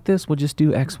thinking like this? We'll just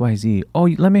do X, Y, Z. Oh,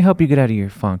 let me help you get out of your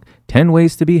funk. 10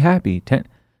 ways to be happy.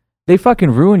 They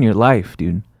fucking ruin your life,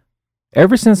 dude.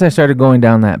 Ever since I started going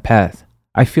down that path,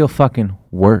 I feel fucking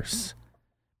worse.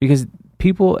 Because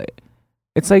people,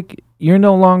 it's like it's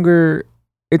no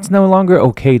longer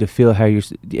okay to feel how you're.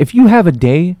 If you have a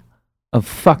day of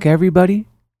fuck everybody,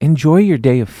 enjoy your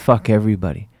day of fuck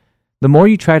everybody. The more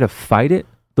you try to fight it,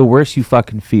 the worse you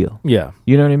fucking feel. Yeah.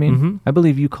 You know what I mean? Mm-hmm. I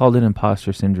believe you called it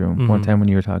imposter syndrome one time when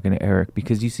you were talking to Eric,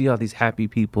 because you see all these happy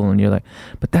people and you're like,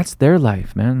 but that's their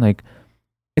life, man. Like,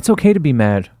 it's okay to be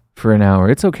mad for an hour.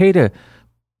 It's okay to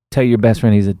tell your best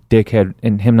friend he's a dickhead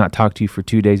and him not talk to you for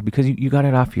 2 days because you got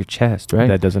it off your chest, right?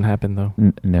 That doesn't happen, though.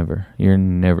 Never. You're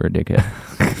never a dickhead.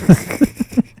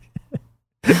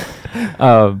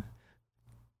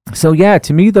 So yeah,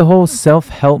 to me, the whole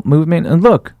self-help movement, and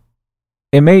look,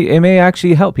 it may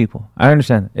actually help people. I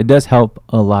understand it does help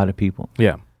a lot of people.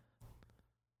 Yeah,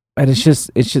 but it's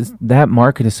just that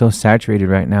market is so saturated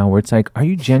right now where it's like, are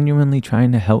you genuinely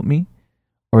trying to help me,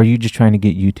 or are you just trying to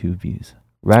get YouTube views?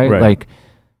 Right? Like,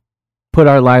 put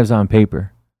our lives on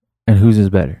paper, and whose is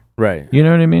better? Right. You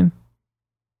know what I mean?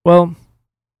 Well,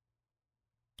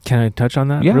 can I touch on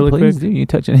that? Yeah, really please quick? do. You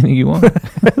touch anything you want.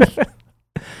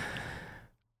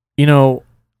 You know,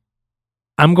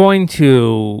 I'm going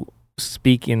to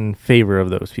speak in favor of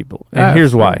those people. And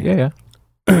here's why. Yeah.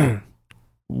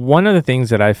 One of the things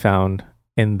that I found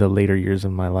in the later years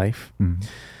of my life,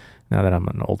 now that I'm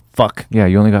an old fuck. Yeah,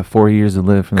 you only got 4 years to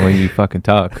live from the way you fucking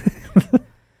talk.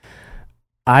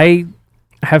 I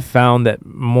have found that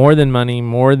more than money,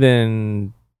 more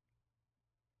than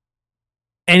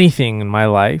anything in my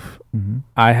life,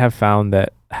 I have found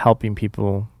that helping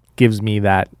people gives me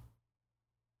that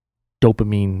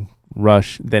dopamine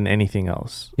rush than anything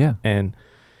else. Yeah. And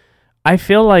I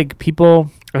feel like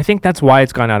I think that's why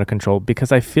it's gone out of control,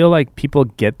 because I feel like people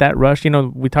get that rush. You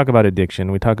know, we talk about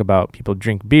addiction. We talk about people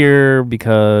drink beer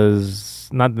because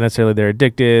not necessarily they're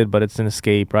addicted, but it's an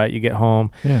escape, right? You get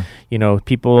home. Yeah. You know,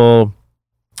 people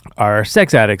are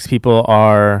sex addicts. People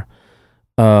are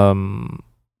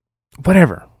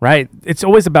whatever, right? It's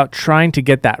always about trying to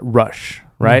get that rush,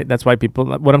 right? That's why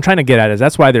what I'm trying to get at is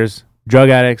that's why there's drug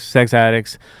addicts, sex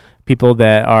addicts, people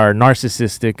that are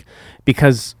narcissistic,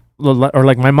 because, or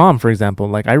like my mom, for example,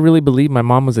 like I really believe my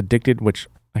mom was addicted, which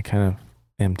I kind of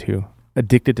am too,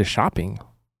 addicted to shopping,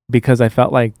 because I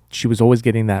felt like she was always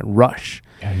getting that rush.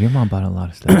 Yeah, your mom bought a lot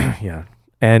of stuff. Yeah.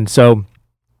 And so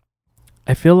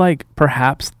I feel like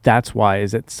perhaps that's why,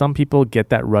 is that some people get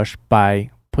that rush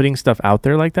by putting stuff out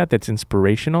there like that's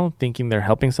inspirational, thinking they're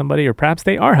helping somebody, or perhaps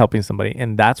they are helping somebody,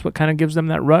 and that's what kind of gives them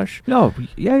that rush. No,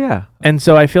 yeah. And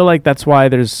so I feel like that's why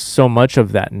there's so much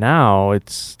of that now.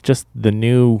 It's just the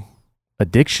new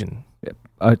addiction.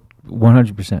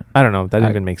 100%. I don't know. That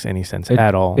even makes any sense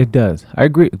at all. It does. I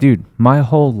agree. Dude, my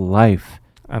whole life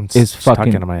is fucking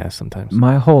talking to my ass sometimes.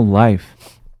 My whole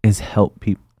life is help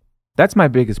people. That's my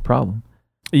biggest problem.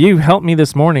 You helped me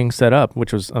this morning set up,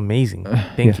 which was amazing.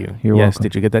 Thank you. You're welcome.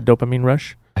 Did you get that dopamine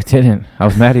rush? I didn't. I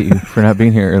was mad at you for not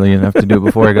being here early enough to do it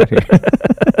before I got here.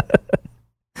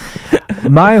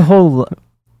 My whole...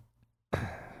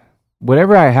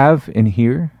 Whatever I have in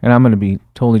here, and I'm going to be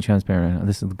totally transparent right now.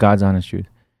 This is God's honest truth.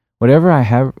 Whatever I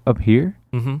have up here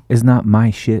is not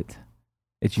my shit.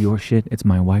 It's your shit. It's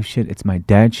my wife's shit. It's my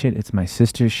dad's shit. It's my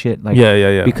sister's shit. Like,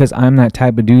 yeah. Because I'm that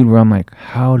type of dude where I'm like,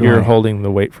 You're holding the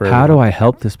weight for how do I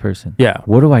help this person? Yeah.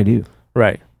 What do I do?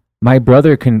 Right. My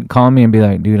brother can call me and be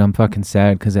like, dude, I'm fucking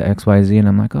sad because of XYZ. And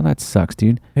I'm like, oh, that sucks,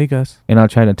 dude. Hey, guys. And I'll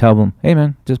try to tell him, hey,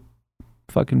 man, just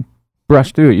fucking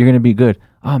brush through it. You're going to be good.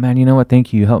 Oh, man, you know what?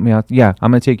 Thank you. You helped me out. Yeah,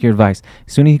 I'm going to take your advice.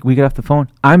 As soon as we get off the phone,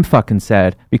 I'm fucking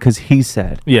sad because he's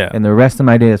sad. Yeah. And the rest of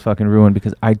my day is fucking ruined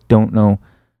because I don't know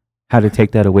how to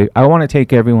take that away. I want to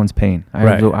take everyone's pain.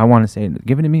 I want to say,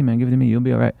 give it to me, man. Give it to me. You'll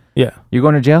be all right. Yeah. You're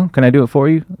going to jail? Can I do it for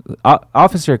you?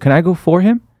 Officer, can I go for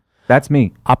him? That's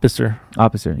me. Officer.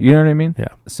 You know what I mean? Yeah.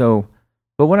 So,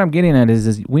 but what I'm getting at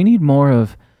is we need more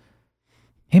of,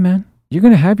 hey, man, you're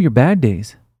going to have your bad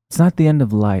days. It's not the end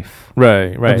of life.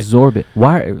 Right. Absorb it.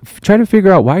 Why? Try to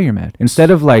figure out why you're mad. Instead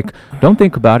of like, don't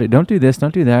think about it. Don't do this.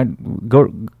 Don't do that.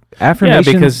 Go affirmations.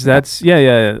 Yeah, because that's,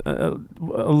 a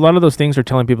lot of those things are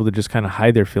telling people to just kind of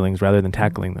hide their feelings rather than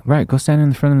tackling them. Right. Go stand in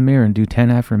the front of the mirror and do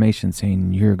 10 affirmations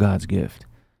saying you're God's gift.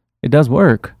 It does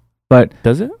work. But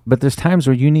does it? But there's times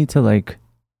where you need to like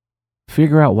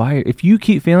figure out why. If you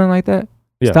keep feeling like that,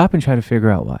 stop and try to figure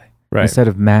out why. Right. Instead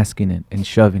of masking it and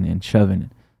shoving it and shoving it.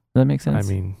 Does that make sense? I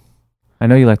mean, I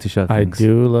know you like to shove things. I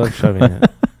do love shoving it.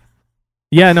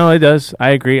 Yeah, no, it does.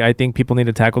 I agree. I think people need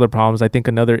to tackle their problems. I think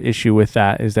another issue with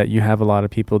that is that you have a lot of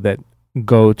people that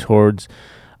go towards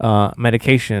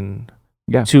medication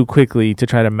Yeah. too quickly to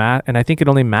try to and I think it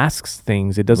only masks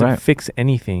things. It doesn't fix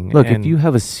anything. Look, if you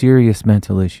have a serious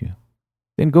mental issue,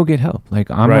 then go get help.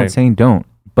 Like, I'm not saying don't,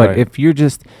 but if you're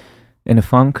just in a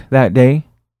funk that day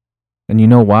and you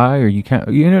know why, or you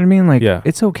can't, you know what I mean? Like,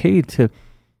 it's okay to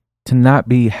not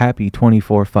be happy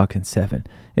 24/7.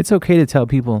 It's okay to tell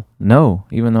people no,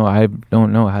 even though I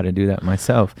don't know how to do that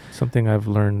myself. Something I've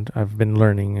been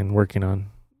learning and working on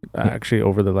actually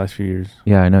over the last few years.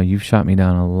 Yeah, I know. You've shot me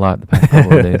down a lot the past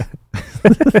couple of days.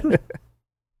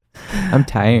 I'm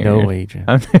tired. No, Adrian.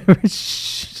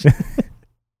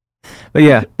 But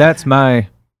yeah, that's my...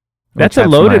 That's a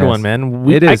loaded one, man.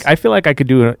 It is. I feel like I could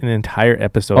do an entire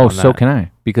episode on that. So can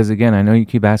I. Because again, I know you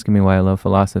keep asking me why I love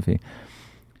philosophy.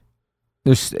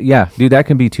 Dude, that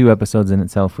can be 2 episodes in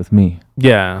itself with me.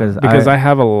 Yeah, because I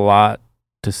have a lot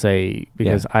to say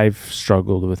because I've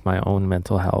struggled with my own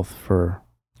mental health for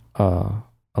a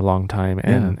long time,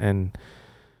 and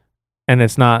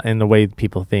it's not in the way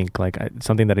people think. Like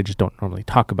something that I just don't normally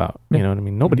talk about. You know what I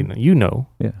mean? Nobody know. You know.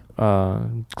 Yeah.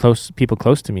 People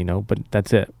close to me know, but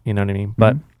that's it. You know what I mean?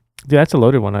 But dude, that's a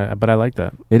loaded one. But I like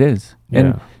that. It is.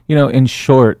 And in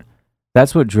short,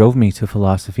 that's what drove me to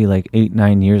philosophy like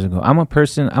 8-9 years ago. I'm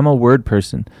a word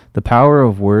person. The power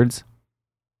of words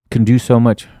can do so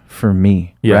much for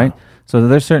me, right? So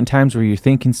there's certain times where you're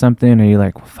thinking something or you're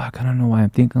like, well, fuck, I don't know why I'm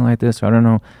thinking like this. Or I don't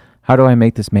know, how do I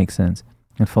make this make sense?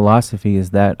 And philosophy is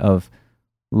that of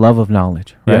love of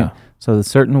knowledge, right? Yeah. So the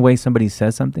certain way somebody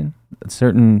says something, a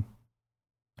certain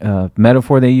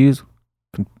metaphor they use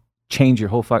can change your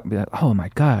whole be like, oh my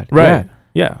God. Right.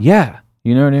 Yeah.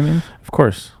 You know what I mean? Of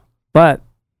course. But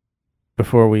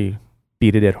before we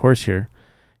beat a dead horse here,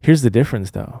 here's the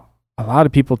difference though. A lot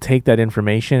of people take that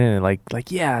information and like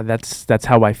yeah, that's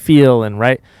how I feel and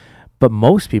right. But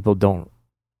most people don't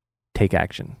take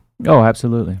action. Oh,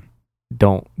 absolutely.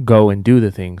 Don't go and do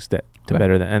the things that to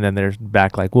better them. And then they're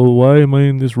back like, well, why am I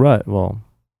in this rut? Well,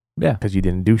 yeah, because you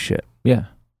didn't do shit. Yeah.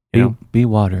 Be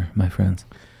water, my friends.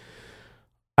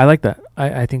 I like that.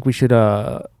 I think we should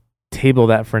table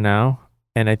that for now.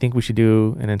 And I think we should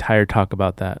do an entire talk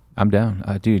about that. I'm down.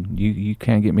 Dude, you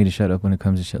can't get me to shut up when it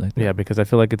comes to shit like that. Yeah, because I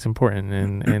feel like it's important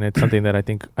and it's something that I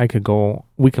think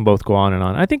we can both go on and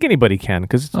on. I think anybody can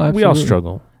because we all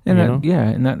struggle. And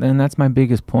and that's my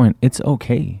biggest point. It's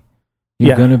okay.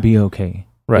 You're going to be okay.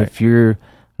 Right. If you're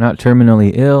not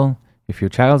terminally ill, if your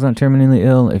child's not terminally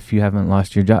ill, if you haven't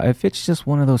lost your job, if it's just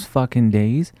one of those fucking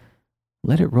days,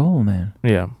 let it roll, man.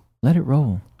 Yeah. Let it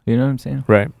roll. You know what I'm saying?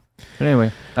 Right. But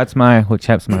anyway, that's what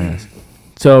chaps my ass.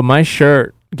 So my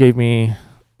shirt gave me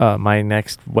my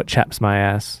next what chaps my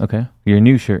ass. Okay. Your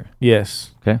new shirt.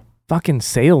 Yes. Okay. Fucking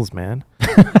sales, man.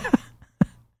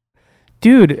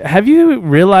 Dude, have you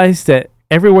realized that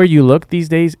everywhere you look these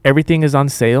days, everything is on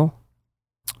sale?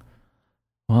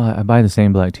 Well, I buy the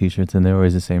same black t-shirts and they're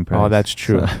always the same price. Oh, that's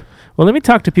true. So. Well, let me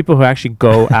talk to people who actually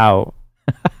go out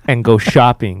and go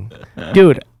shopping.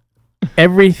 Dude,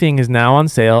 everything is now on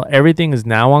sale. Everything is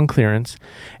now on clearance.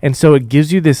 And so it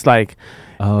gives you this like...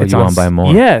 Oh, you want to buy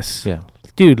more? Yes. Yeah.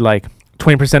 Dude, like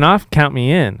 20% off, count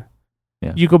me in.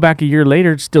 Yeah. You go back a year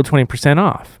later, it's still 20%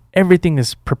 off. Everything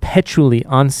is perpetually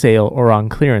on sale or on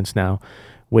clearance now,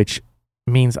 which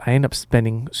means I end up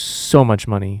spending so much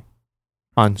money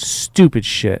on stupid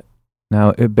shit. Now,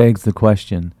 it begs the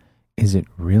question, is it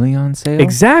really on sale?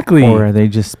 Exactly. Or are they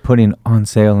just putting on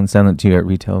sale and selling it to you at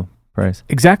retail price?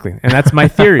 Exactly. And that's my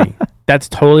theory. That's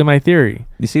totally my theory.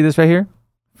 You see this right here?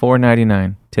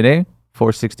 $4.99. Today,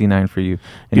 $4.69 for you.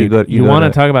 And dude, you want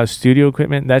to talk about studio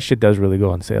equipment? That shit does really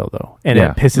go on sale though. And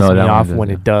it pisses me off when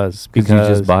it does. Because you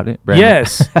just bought it?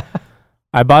 Yes.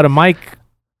 I bought a mic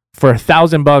for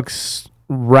 $1,000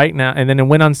 right now. And then it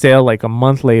went on sale like a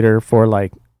month later for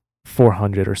like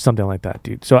 $400 or something like that,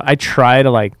 dude. So I try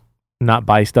to like not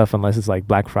buy stuff unless it's like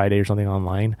Black Friday or something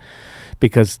online.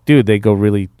 Because, dude, they go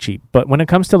really cheap. But when it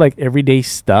comes to like everyday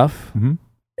stuff,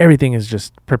 everything is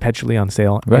just perpetually on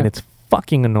sale. Right. And it's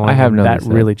fucking annoying. I have noticed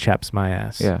that. Really chaps my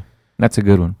ass. Yeah, that's a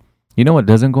good one. You know what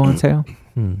doesn't go on sale?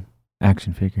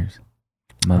 Action figures.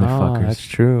 Motherfuckers. Oh, that's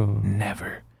true.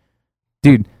 Never.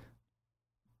 Dude.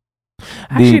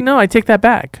 Actually, no, I take that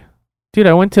back. Dude,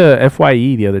 I went to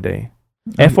FYE the other day.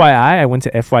 FYI, I went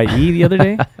to FYE the other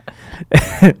day.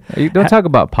 You don't talk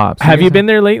about Pops. Have you been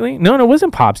there lately? No, it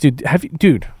wasn't Pops, dude.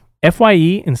 Dude,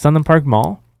 FYE in Sunland Park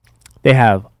Mall, they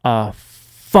have a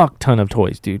fuck ton of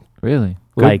toys, dude. Really?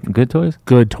 Good toys?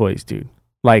 Good toys, dude.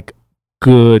 Like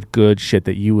good shit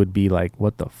that you would be like,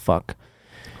 what the fuck?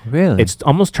 Really? It's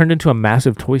almost turned into a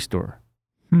massive toy store.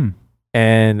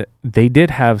 And they did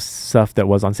have stuff that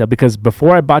was on sale because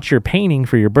before I bought your painting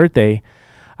for your birthday,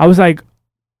 I was like,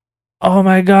 oh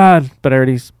my God. But I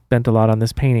already spent a lot on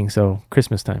this painting, so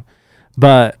Christmas time.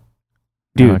 But,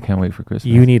 dude, I can't wait for Christmas.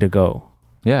 you need to go.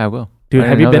 Yeah, I will. Dude, I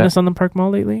have didn't you know been that. to Sunland Park Mall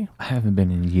lately? I haven't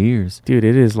been in years. Dude,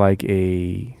 it is like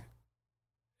an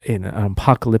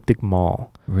apocalyptic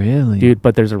mall. Really? Dude,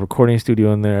 but there's a recording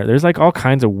studio in there. There's like all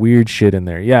kinds of weird shit in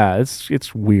there. Yeah,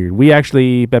 it's weird. We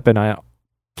actually, Beppe and I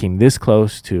came this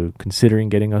close to considering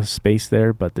getting a space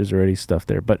there, but there's already stuff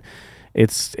there. But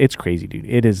it's crazy, dude.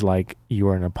 It is like you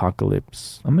are in an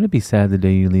apocalypse. I'm going to be sad the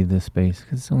day you leave this space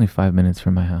because it's only 5 minutes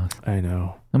from my house. I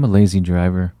know. I'm a lazy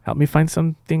driver. Help me find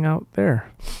something out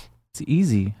there. It's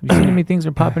easy. Have you seen how many things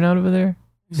are popping out over there?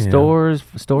 Yeah. Stores,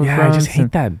 storefronts. Yeah, I just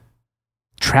hate that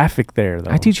traffic there,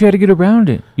 though. I teach you how to get around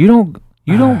it. You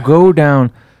don't go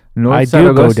down north I side do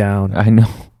of go West- down. I know.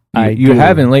 You do.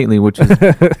 haven't lately, which is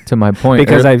to my point.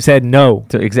 Because I've said no.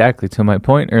 Exactly to my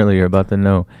point earlier about the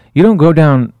no. You don't go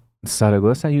down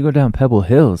Saragossa. You go down Pebble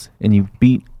Hills, and you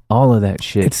beat all of that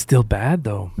shit. It's still bad,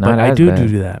 though. Not but I as do bad.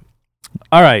 do that.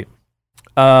 All right.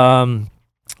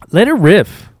 Let it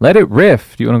riff. Let it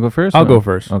riff. Do you want to go first? I'll go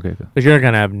first. Okay, go. Because you're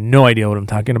going to have no idea what I'm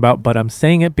talking about, but I'm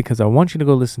saying it because I want you to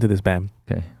go listen to this band.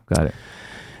 Okay, got it.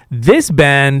 This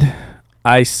band,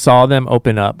 I saw them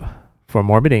open up for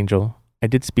Morbid Angel. I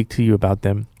did speak to you about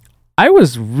them. I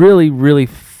was really, really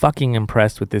fucking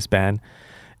impressed with this band.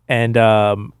 And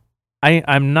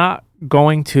I'm not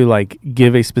going to like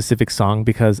give a specific song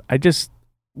because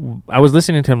I was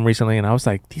listening to them recently and I was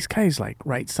like, these guys like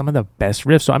write some of the best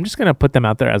riffs. So I'm just going to put them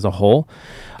out there as a whole.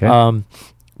 Okay.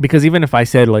 Because even if I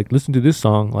said like, listen to this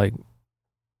song, like,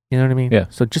 you know what I mean? Yeah.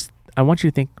 So just, I want you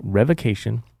to think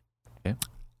Revocation. Okay.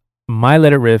 My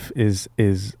Let It Riff is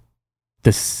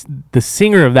the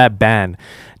singer of that band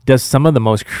does some of the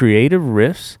most creative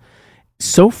riffs,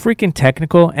 so freaking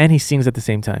technical, and he sings at the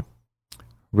same time.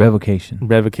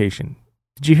 Revocation.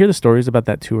 Did you hear the stories about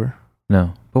that tour?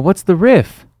 No. But what's the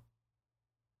riff?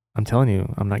 I'm telling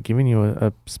you, I'm not giving you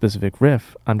a specific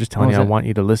riff. I'm just telling Oh, you, is I that- want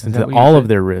you to listen is that to what you all said? of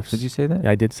their riffs. Did you say that?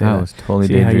 Yeah, I did say I that. was totally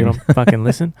See how you daydreaming. don't fucking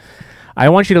listen? I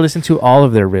want you to listen to all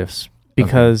of their riffs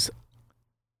because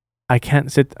I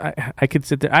can't sit. I could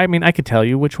sit there. I mean, I could tell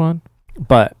you which one,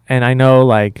 and I know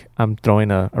like I'm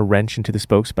throwing a wrench into the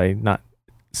spokes by not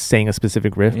saying a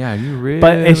specific riff. Yeah, you really.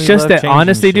 But it's just love that changing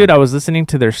honestly, shit. dude, I was listening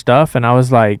to their stuff and I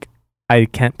was like, I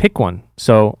can't pick one.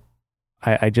 So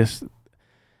I just,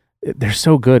 they're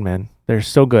so good, man. They're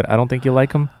so good. I don't think you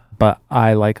like them, but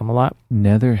I like them a lot.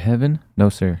 Nether Heaven? No,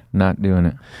 sir. Not doing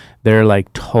it. They're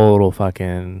like total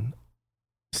fucking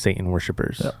Satan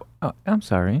worshippers. Oh, I'm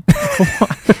sorry.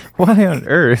 Why on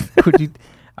earth would you?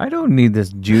 I don't need this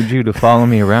juju to follow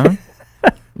me around.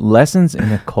 Lessons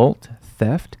in occult,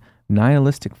 theft,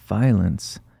 nihilistic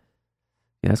violence.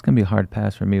 Yeah, it's going to be a hard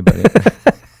pass for me, buddy.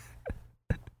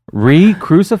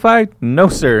 Re-crucified? No,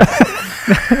 sir.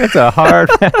 That's a hard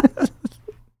pass.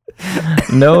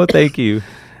 No, thank you.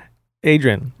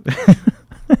 Adrian,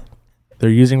 they're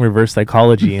using reverse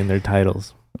psychology in their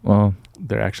titles. Well,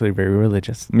 They're actually very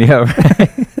religious. yeah,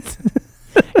 right.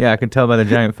 Yeah, I can tell by the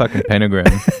giant fucking pentagram.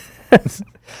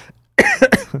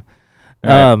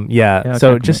 Right. Yeah. I'll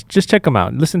So check 'em just check them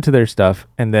out. Listen to their stuff,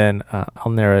 and then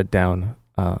I'll narrow it down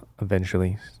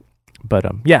eventually. But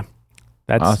yeah,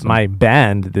 that's Awesome. my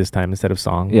band this time instead of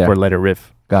song Yeah. for Let It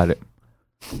Riff. Got it.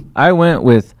 I went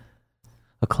with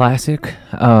a classic.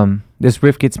 This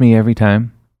riff gets me every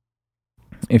time.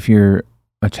 If you're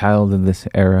a child of this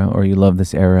era or you love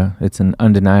this era, it's an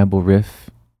undeniable riff.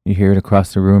 You hear it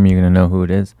across the room, you're going to know who it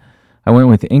is. I went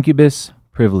with Incubus,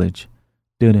 Privilege.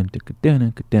 The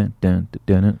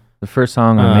first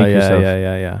song on Make Yourself.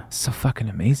 Yeah. So fucking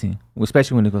amazing.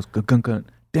 Especially when it goes gun.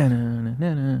 You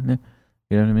know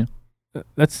what I mean?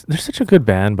 They're such a good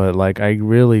band, but like I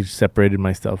really separated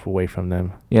myself away from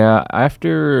them. Yeah,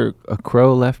 after A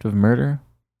Crow Left of Murder,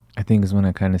 I think is when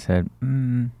I kind of said, I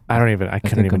couldn't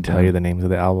think even I'm tell done. you the names of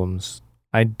the albums.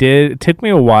 It took me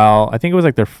a while. I think it was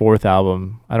like their fourth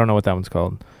album. I don't know what that one's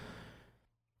called.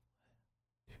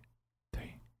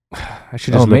 I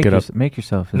should just look it up. Make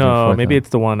Yourself. is their No, fourth maybe album. it's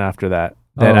the one after that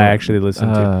I actually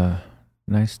listened to.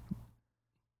 Nice.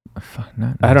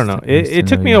 Not I don't know. It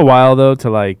took me a while though to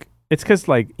like. It's because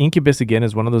like Incubus again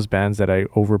is one of those bands that I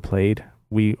overplayed.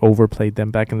 We overplayed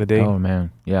them back in the day. Oh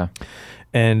man, yeah.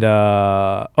 And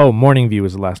Morning View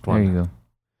was the last There one. you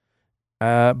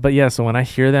go. But yeah, so when I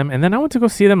hear them, and then I went to go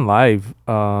see them live,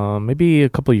 maybe a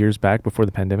couple of years back before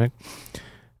the pandemic.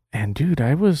 And dude,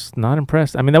 I was not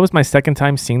impressed. I mean, that was my second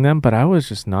time seeing them, but I was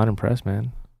just not impressed,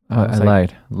 man. I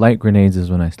lied. Light Grenades is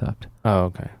when I stopped.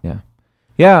 Oh, okay. Yeah.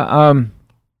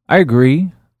 I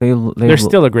agree. They're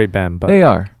still a great band, but They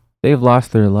are. They've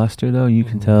lost their luster though. You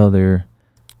can Mhm. tell they're.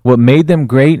 What made them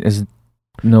great is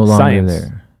no longer Science.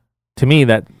 there. To me,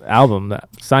 that album, that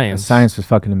Science, Science was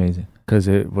fucking amazing. because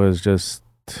it was just,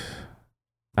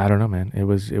 I don't know, man. It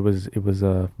was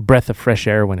a breath of fresh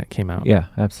air when it came out. Yeah,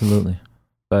 absolutely.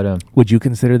 But Would you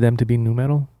consider them to be nu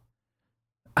metal?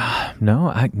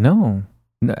 no.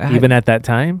 Even at that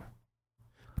time?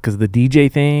 Because of the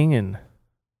DJ thing, and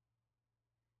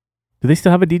do they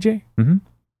still have a DJ? Mm-hmm.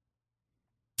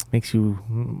 Makes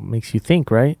you think,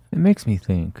 right? It makes me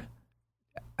think.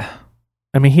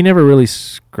 I mean, he never really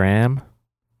scram.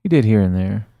 He did here and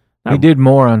there. Not- He did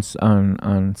more on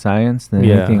Science than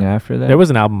Yeah. anything after that. There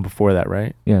was an album before that,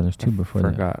 right? Yeah, there's two before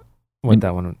that. Forgot what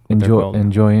that one. What they're Enjoy called.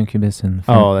 Incubus and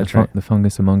That's right. The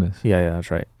Fungus Among Us. Yeah, that's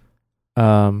right.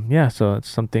 Yeah, so it's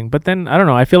something. But then I don't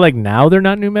know. I feel like now they're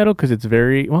not new metal because it's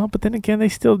very well. But then again, they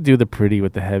still do the pretty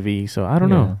with the heavy. So I don't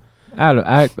know. I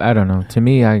don't know. To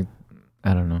me, I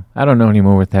don't know. I don't know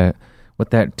anymore what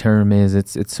that term is.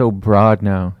 It's so broad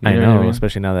now. You I what know, mean?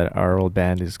 especially now that our old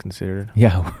band is considered.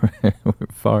 Yeah, we're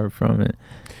far from it.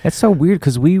 It's so weird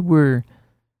because we were,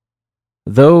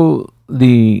 though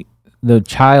the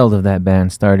child of that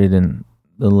band started in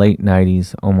the late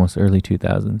 90s, almost early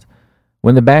 2000s.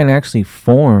 When the band actually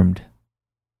formed,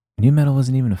 nu metal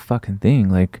wasn't even a fucking thing.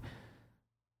 Like,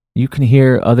 you can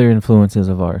hear other influences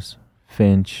of ours,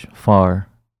 Finch, Far,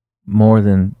 more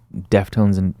than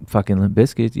Deftones and fucking Limp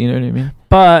Bizkit. You know what I mean?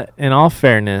 But in all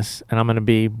fairness, and I'm going to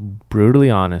be brutally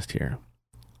honest here,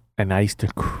 and I used to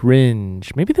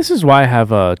cringe. Maybe this is why I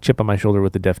have a chip on my shoulder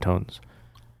with the Deftones.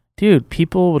 Dude,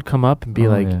 people would come up and be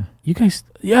like, yeah. you guys,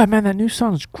 yeah, man, that new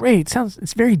song's great.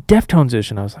 It's very Deftones-ish.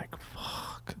 And I was like,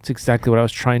 fuck, that's exactly what I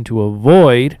was trying to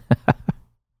avoid.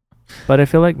 But I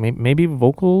feel like maybe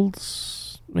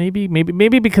vocals, maybe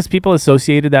because people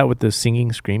associated that with the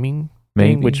singing, screaming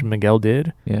thing, which Miguel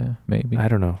did. Yeah, maybe. I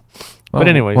don't know. Well, but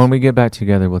anyways. when we get back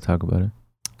together, we'll talk about it.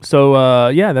 So,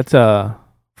 yeah, that's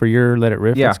for your Let It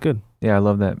Riff. Yeah. That's good. Yeah, I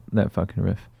love that fucking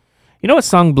riff. You know what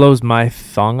song blows my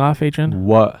thong off, Adrian?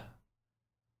 What?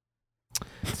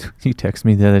 You texted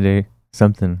me the other day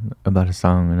something about a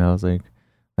song, and I was like,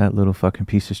 that little fucking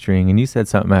piece of string. And you said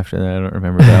something after that. I don't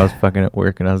remember, but I was fucking at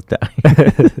work and I was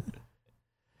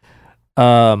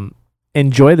dying.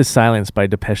 Enjoy the Silence by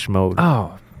Depeche Mode.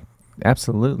 Oh,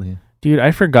 absolutely. Dude,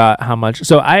 I forgot how much.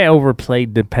 So I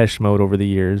overplayed Depeche Mode over the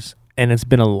years, and it's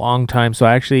been a long time. So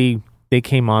they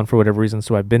came on for whatever reason,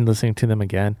 so I've been listening to them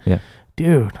again. Yeah.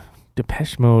 Dude,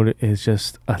 Depeche Mode is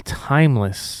just a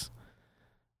timeless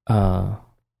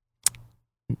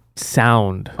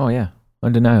sound. Oh, yeah.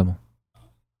 Undeniable.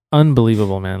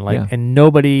 Unbelievable, man. Like, Yeah. and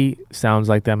nobody sounds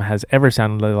like them, has ever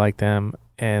sounded like them,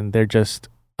 and they're just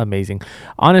amazing.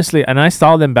 Honestly, and I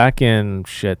saw them back in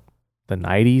the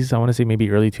 90s, I want to say maybe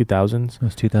early 2000s. It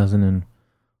was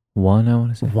 2001, I want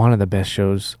to say. One of the best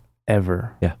shows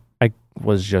ever. Yeah. I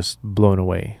was just blown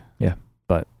away. Yeah.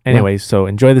 But anyways, so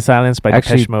Enjoy the Silence by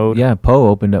Depeche Mode. Yeah, Poe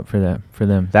opened up for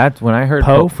them. That's when I heard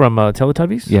Poe from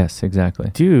Teletubbies? Yes, exactly.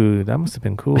 Dude, that must have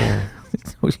been cool.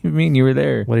 What do you mean you were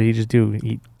there? What did he just do?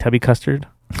 Eat tubby custard?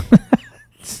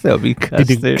 Tubby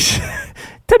custard.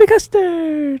 Tubby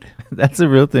custard! That's a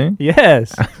real thing?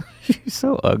 Yes. You're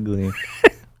so ugly.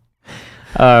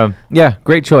 Yeah,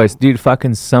 great choice. Dude,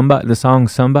 fucking Somebody, the song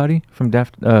Somebody from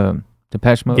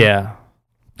Depeche Mode. Yeah.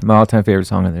 My all-time favorite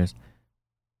song of theirs.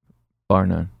 Bar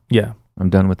none. Yeah. I'm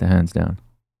done with the hands down.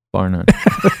 Bar none.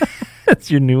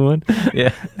 That's your new one?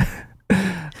 Yeah.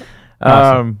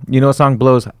 Awesome. You know what song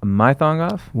blows my thong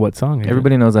off? What song?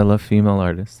 Everybody knows I love female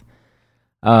artists.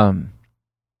 I've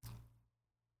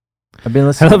been I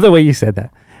listening. love the way you said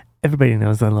that. Everybody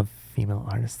knows I love female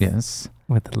artists. Yes.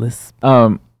 With the lisp.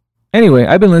 Anyway,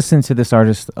 I've been listening to this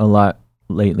artist a lot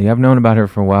lately. I've known about her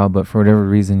for a while, but for whatever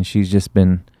reason, she's just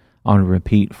been on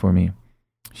repeat for me.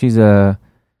 She's a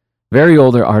very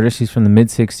older artist. She's from the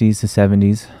mid-60s to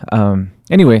 70s.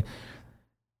 Anyway,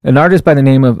 an artist by the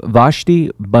name of Vashti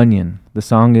Bunyan. The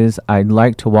song is I'd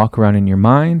Like to Walk Around in Your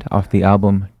Mind off the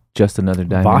album Just Another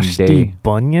Diamond Vashti Day.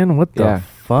 Bunyan? What the Yeah.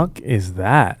 fuck is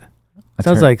that? That's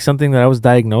Sounds her- like something that I was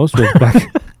diagnosed with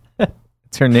back.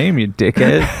 It's her name, you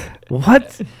dickhead.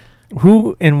 What?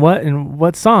 Who and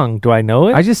what song? Do I know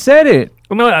it? I just said it.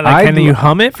 No, can you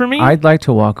hum it for me? I'd Like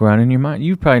to Walk Around in Your Mind.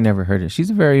 You've probably never heard it. She's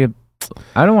a very...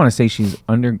 I don't want to say she's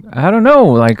under... I don't know.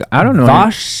 Like, I don't know.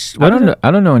 I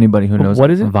don't know anybody who knows.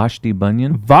 What is it? Vashti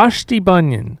Bunyan. Vashti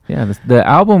Bunyan. Yeah, the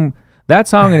album... That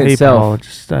song in Hey, itself... Paul,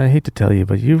 just I hate to tell you,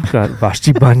 but you've got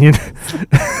Vashti Bunyan.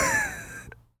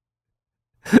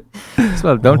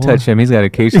 Well, don't touch him. He's got a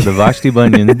case of the Vashti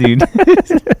Bunyans, dude.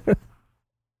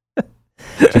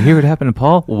 Did you hear what happened to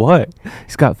Paul? What?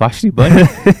 He's got Vashti Bunyan.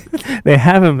 They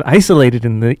have him isolated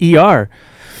in the ER.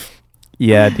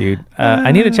 Yeah, dude.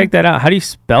 I need to check that out. How do you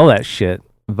spell that shit?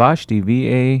 Vashti,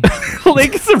 V-A...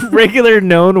 Like it's a regular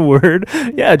known word.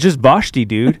 Yeah, just Vashti,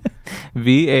 dude.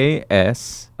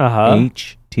 V-A-S-H-T-I.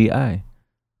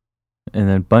 And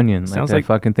then bunion, like Sounds that like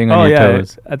fucking thing on your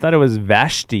toes. I thought it was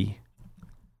Vashti.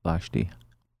 Vashti.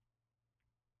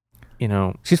 You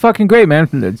know, She's fucking great,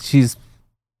 man. She's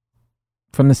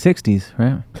from the 60s,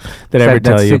 right? did I ever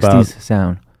tell you 60s about?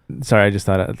 sound. Sorry, I just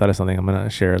thought of something. I'm gonna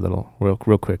share a little real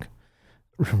quick,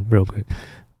 real quick.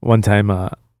 One time,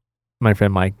 my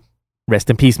friend Mike, rest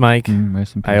in peace, Mike.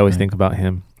 Rest in peace, I always Mike. think about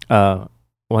him.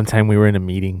 One time we were in a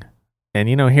meeting, and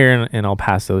you know, here in El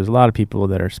Paso, there's a lot of people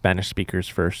that are Spanish speakers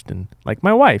first, and like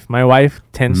my wife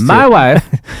tends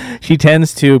she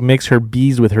tends to mix her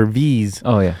B's with her V's.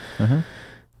 Oh yeah. Uh-huh.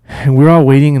 And we're all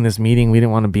waiting in this meeting. We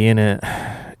didn't want to be in it.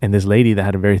 And this lady that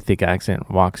had a very thick accent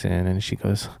walks in, and she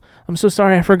goes, "I'm so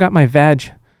sorry, I forgot my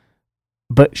badge."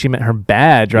 But she meant her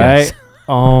badge, right? Yes.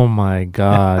 Oh my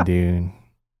God, dude.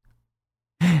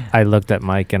 I looked at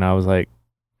Mike and I was like,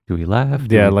 Do we laugh?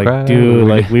 Do yeah, we like, cry? dude,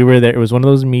 like we were there. It was one of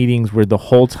those meetings where the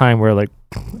whole time we're like,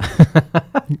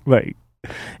 like,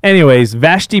 anyways,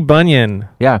 Vashti Bunyan.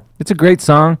 Yeah, it's a great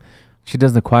song. She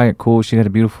does the quiet cool. She got a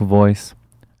beautiful voice.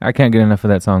 I can't get enough of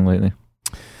that song lately.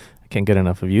 I can't get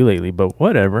enough of you lately, but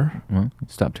whatever. Well,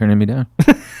 stop turning me down.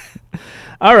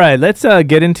 All right, let's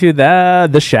get into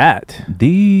the chat.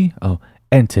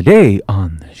 And today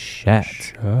on the chat,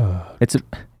 it's a.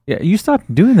 Yeah, you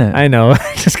stopped doing that. I know.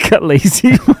 I just got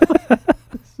lazy.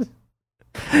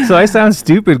 So I sound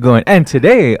stupid going, and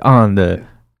today on the,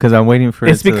 because I'm waiting for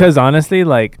It's because honestly,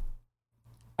 like,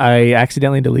 I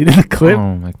accidentally deleted the clip.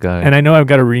 Oh my God. And I know I've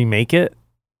got to remake it,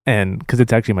 and because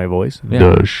it's actually my voice.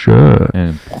 Yeah. The shit.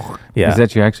 And Yeah. is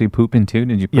that you actually pooping too?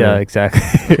 Did you put Yeah, it?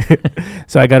 exactly.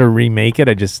 So I got to remake it.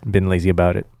 I just been lazy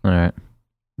about it. All right.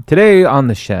 Today on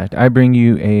the chat, I bring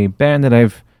you a band that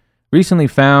I've recently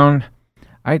found.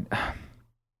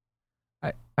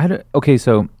 Okay,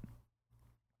 so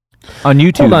on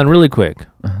YouTube. Hold on, really quick.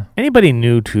 Uh-huh. Anybody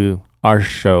new to our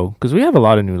show? Because we have a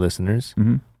lot of new listeners.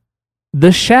 Mm-hmm.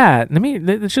 The chat.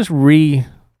 Let's just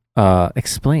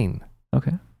explain.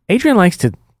 Okay. Adrian likes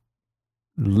to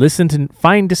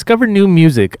discover new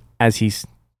music as he's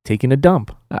taking a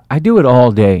dump. I do it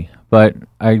all day, but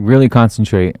I really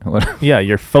concentrate. Yeah,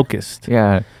 you're focused.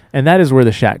 Yeah. And that is where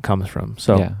the chat comes from.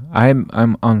 So yeah,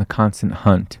 I'm on the constant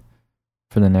hunt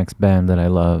for the next band that I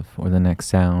love or the next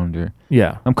sound, or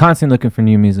yeah. I'm constantly looking for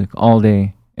new music all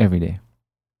day, every day.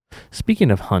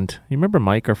 Speaking of Hunt, you remember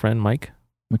Mike, our friend Mike?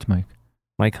 Which Mike?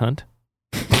 Mike Hunt.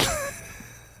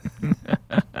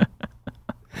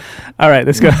 All right,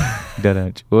 let's go.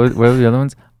 What were the other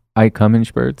ones? I come in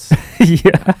spurts.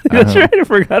 Yeah, that's right. I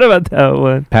forgot about that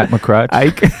one. Pat McCrutch.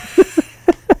 Ike.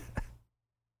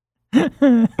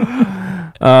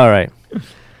 All right.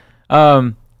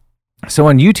 So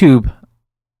on YouTube,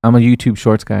 I'm a YouTube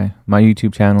Shorts guy. My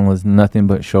YouTube channel is nothing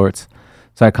but shorts.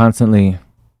 So I constantly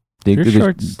dig Your through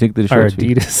shorts the Or shorts.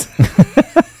 feed.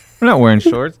 Adidas. I'm not wearing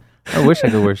shorts. I wish I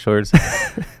could wear shorts.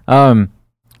 So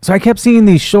I kept seeing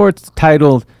these shorts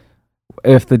titled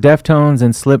 "If the Deftones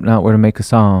and Slipknot were to make a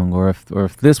song," or if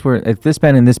this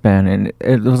band and this band, and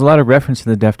there was a lot of reference to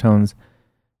the Deftones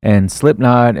and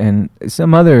Slipknot and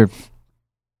some other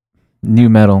new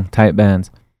metal type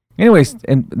bands. Anyways,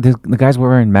 and the guys were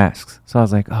wearing masks, so I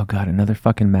was like, "Oh God, another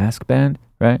fucking mask band!"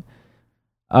 Right?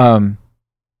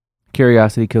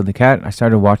 Curiosity killed the cat. I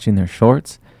started watching their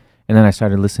shorts, and then I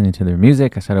started listening to their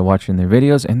music. I started watching their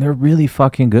videos, and they're really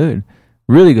fucking good.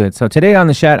 Really good. So today on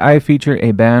the chat, I feature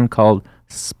a band called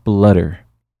Splutter.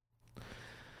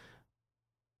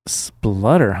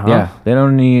 Splutter, huh? Yeah, they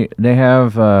don't even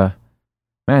have a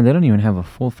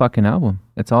full fucking album.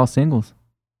 It's all singles.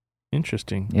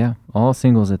 Interesting. Yeah, all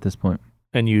singles at this point.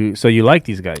 And you like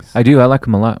these guys? I do. I like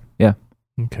them a lot. Yeah.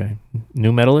 Okay.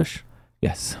 New metalish?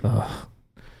 Yes. Ugh.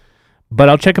 But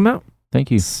I'll check them out.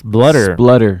 Thank you.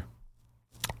 Splutter.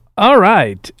 All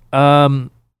right.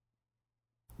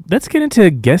 Let's get into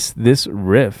Guess This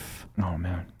Riff. Oh,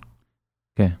 man.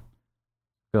 Okay.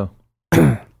 Go.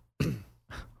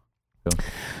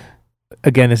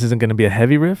 Again, this isn't going to be a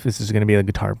heavy riff. This is going to be a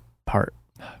guitar part.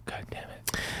 Oh, God damn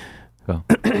it. Go.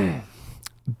 Oh,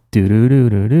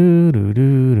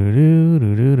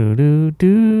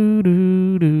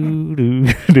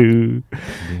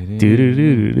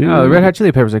 the Red Hot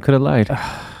Chili Peppers. I could have lied.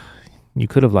 You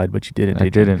could have lied, but you didn't. I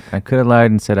didn't. I could have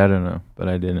lied and said I don't know, but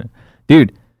I didn't.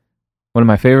 Dude, one of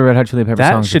my favorite Red Hot Chili Peppers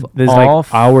songs. Is like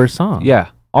our song.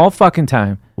 Yeah, all fucking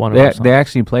time. One of our songs. They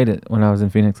actually played it when I was in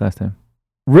Phoenix last time.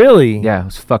 Really? Yeah, it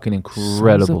was fucking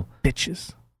incredible. Sons of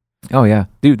bitches. Oh yeah,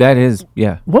 dude, that is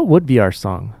yeah. What would be our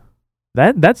song?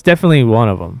 That's definitely one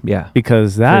of them. Yeah,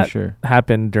 Because for that sure.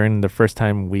 happened during the first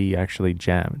time we actually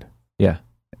jammed. Yeah.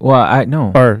 Well, I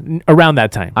know. Or around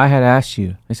that time. I had asked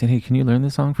you. I said, "Hey, can you learn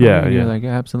this song for me?" Yeah, And you're yeah. like,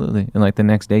 "Yeah, absolutely." And like the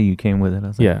next day, you came with it. I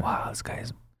was like, Yeah. "Wow, this guy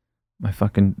is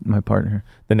my partner."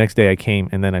 The next day I came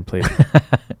and then I played it.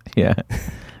 Yeah,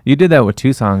 you did that with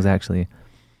 2 songs actually.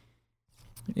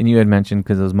 And you had mentioned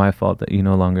because it was my fault that you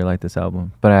no longer like this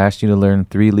album. But I asked you to learn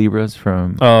 3 Libras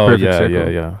from Oh, Perfect yeah,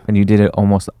 Circle, yeah. and you did it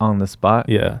almost on the spot.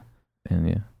 Yeah. And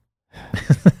yeah,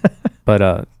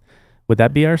 But would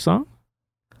that be our song?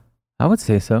 I would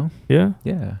say so. Yeah.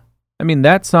 Yeah, I mean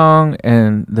that song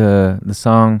and the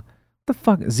song, what the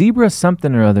fuck, Zebra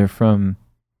something or other from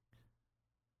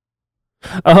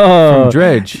Oh,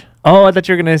 Dredge. Oh, I thought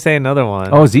you were gonna say another one.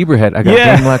 Oh, Zebrahead. I got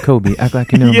Yeah. Game Like Kobe. Act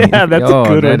like you know me. Yeah, that's a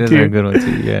good that one, is too. a good one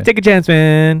too. Yeah. Take a chance,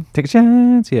 man. Take a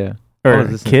chance. Yeah. Or Oh,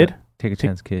 this is Kid. Take a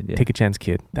chance, kid. Yeah. Take a chance,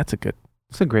 kid. That's a good.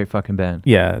 It's a great fucking band.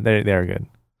 Yeah, they are good.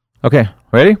 Okay,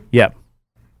 ready? Yep.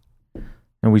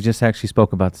 And we just actually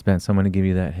spoke about this band, so I'm gonna give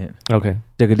you that hint. Okay.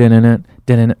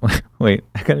 Wait,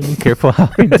 I gotta be careful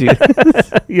how I do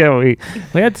this. Yeah, we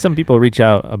had some people reach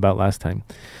out about last time.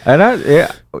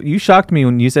 And you shocked me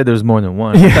when you said there was more than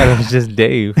one. I thought it was just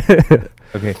Dave.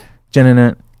 Okay.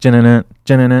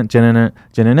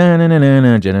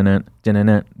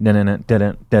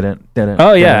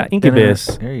 Oh yeah,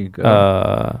 Incubus. There you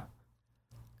go.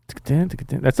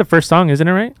 That's the first song, isn't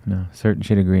it? Right? No, Certain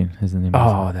Shade of Green is the name. of the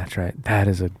song. Oh, that's right. That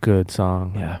is a good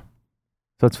song. Yeah.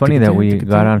 So it's funny that we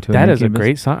got onto that. an Is a Incubus.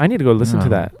 great song. I need to go listen to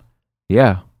No. that.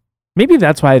 Yeah, Maybe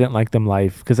that's why I didn't like them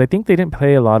live, because I think they didn't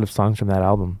play a lot of songs from that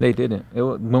album. they didn't.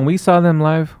 When we saw them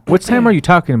live, which time are you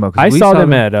talking about? 'Cause I we saw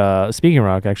them at Speaking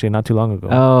Rock actually not too long ago.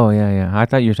 Oh yeah. I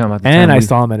thought you were talking about the and time I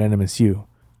saw them at NMSU.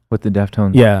 with the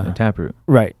Deftones. Yeah. and Taproot.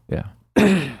 Right. Yeah,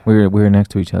 we were next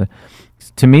to each other.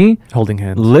 To me, Holding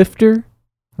hands. Lifter.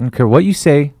 I don't care what you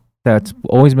say. That's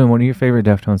always been one of your favorite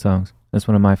Deftones songs. That's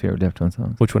one of my favorite Deftones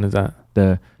songs. Which one is that?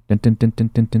 The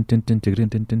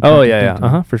Oh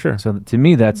yeah. For sure. So to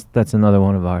me, that's another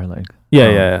one of our like.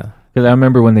 Yeah. Because I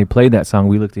remember when they played that song,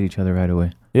 we looked at each other right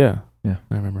away. Yeah. Yeah.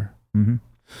 I remember. Mm-hmm.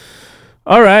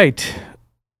 All right.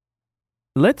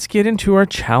 Let's get into our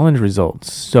challenge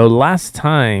results. So last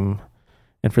time,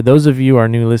 and for those of you, our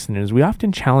new listeners, we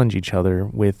often challenge each other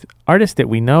with artists that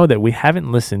we know that we haven't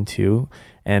listened to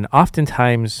and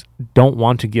oftentimes don't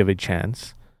want to give a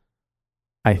chance,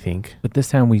 I think. But this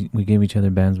time we gave each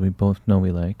other bands we both know we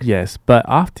like. Yes, but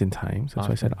oftentimes, that's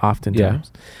why I said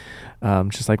oftentimes.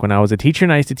 Just like when I was a teacher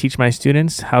and I used to teach my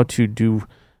students how to do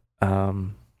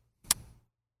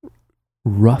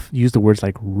use the words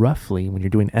like roughly when you're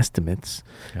doing estimates.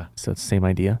 Yeah. So it's the same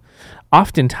idea.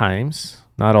 Oftentimes,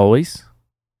 not always.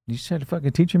 You just tried to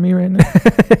fucking teach me right now?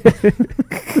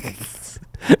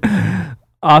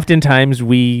 Oftentimes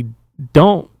we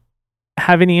don't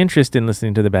have any interest in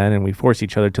listening to the band and we force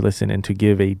each other to listen and to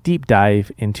give a deep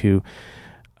dive into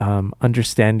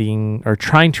understanding or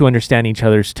trying to understand each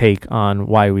other's take on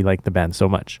why we like the band so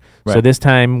much. Right. So this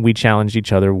time we challenged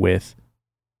each other with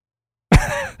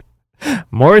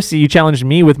Morrissey. You challenged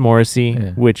me with Morrissey,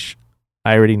 which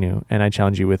I already knew, and I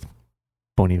challenged you with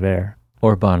Bon Iver.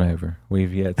 Or Bon Iver.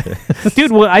 We've yet to.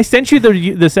 Dude, well, I sent you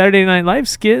the Saturday Night Live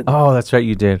skit. Oh, that's right.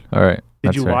 You did. All right.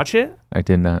 Did you watch it? I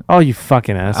did not. Oh, you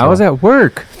fucking asshole. I was at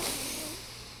work.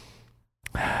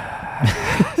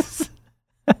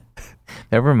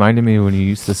 That reminded me when you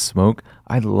used to smoke.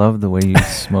 I love the way you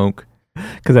smoke.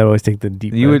 Because I always take the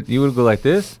deep breath. You would go like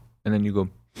this, and then you go.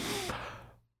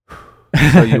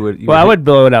 So you would. I would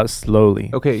blow it out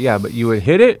slowly. Okay, yeah, but you would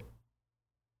hit it,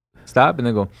 stop, and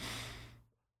then go.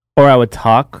 Or I would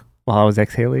talk while I was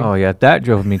exhaling. Oh yeah, that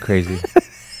drove me crazy.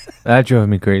 That drove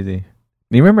me crazy.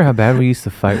 Do you remember how bad we used to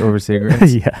fight over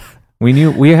cigarettes? Yeah. We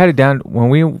knew we had it down when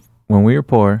we were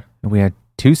poor and we had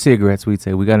 2 cigarettes. We'd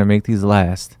say we got to make these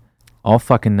last all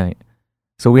fucking night.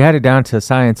 So we had it down to a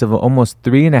science of almost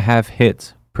 3.5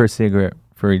 hits per cigarette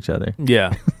for each other.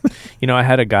 Yeah. I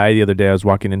had a guy the other day. I was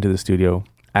walking into the studio,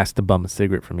 asked to bum a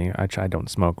cigarette from me. I don't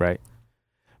smoke, right?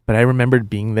 But I remembered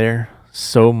being there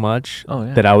so much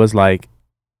that I was like,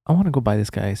 I want to go buy this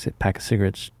guy a pack of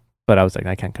cigarettes. But I was like,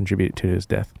 I can't contribute to his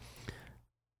death.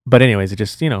 But anyways, it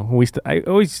just, I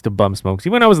always used to bum smoke.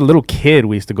 Even when I was a little kid,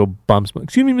 we used to go bum smoke.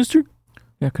 Excuse me, mister?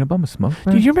 Yeah, can I bum a smoke,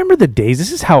 man? Dude, you remember the days?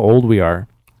 This is how old we are.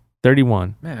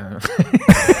 31. Man.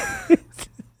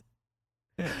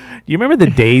 You remember the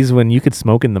days when you could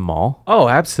smoke in the mall? Oh,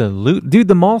 absolutely. Dude,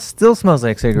 the mall still smells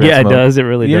like cigarette Yeah, smoke. it does. It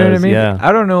really does. You know what I mean? Yeah.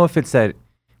 I don't know if it's that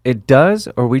it does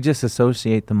or we just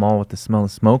associate the mall with the smell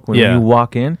of smoke. When Yeah. you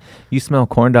walk in, you smell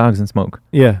corn dogs and smoke.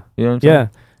 Yeah. You know what I'm saying? Yeah.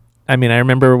 I mean, I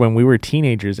remember when we were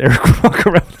teenagers, Eric would walk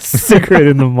around with a cigarette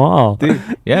in the mall. Dude,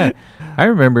 yeah. I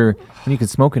remember when you could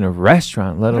smoke in a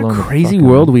restaurant, let What alone a crazy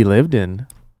world we lived in.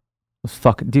 Was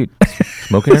fucking, dude,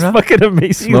 smoking or It's not? fucking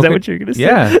amazing. Is that what you're going to say?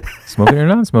 Yeah. Smoking or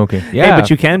non-smoking. Yeah. Hey, but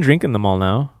you can drink in the mall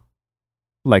now.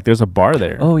 Like, there's a bar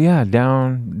there. Oh, yeah.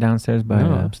 Downstairs by...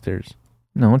 No, upstairs.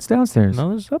 No, it's downstairs. No,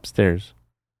 there's upstairs.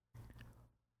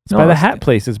 It's No, by the hat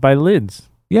place. It's by Lids.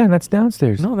 Yeah, that's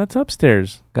downstairs. No, that's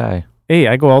upstairs. Guy. Hey,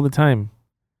 I go all the time.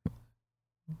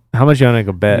 How much you want to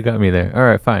go bet? You got me there. All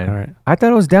right, fine. All right. I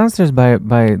thought it was downstairs by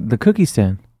the cookie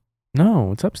stand.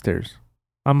 No, it's upstairs.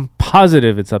 I'm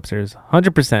positive it's upstairs.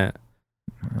 100%.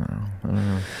 I don't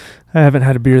know. I haven't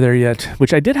had a beer there yet,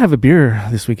 which I did have a beer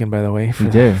this weekend, by the way. You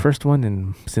did? First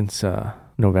one since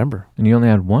November. And you only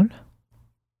had one?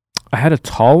 I had a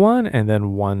tall one and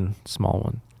then one small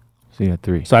one. So you had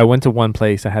three. So I went to one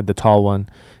place. I had the tall one.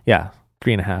 Yeah,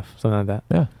 3.5, something like that.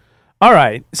 Yeah. All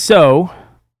right. So,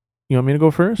 you want me to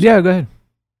go first? Yeah, go ahead.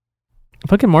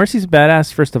 Fucking Morrissey's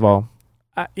badass, first of all.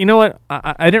 You know what?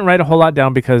 I didn't write a whole lot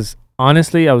down because,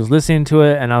 honestly, I was listening to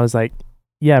it and I was like,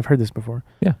 yeah, I've heard this before.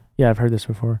 Yeah. Yeah, I've heard this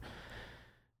before.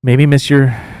 Maybe miss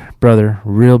your brother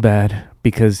real bad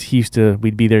because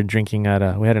we'd be there drinking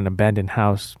we had an abandoned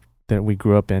house that we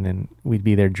grew up in and we'd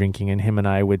be there drinking and him and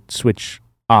I would switch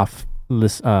off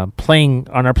playing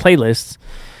on our playlists,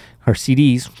 our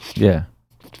CDs. Yeah.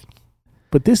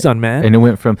 Put this on, man. And it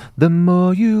went from the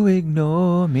more you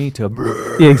ignore me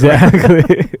to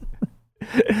exactly.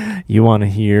 You want to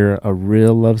hear a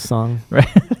real love song? Right.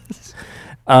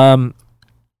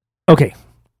 Okay.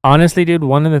 Honestly, dude,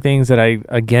 one of the things that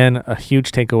a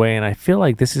huge takeaway, and I feel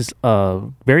like this is a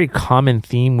very common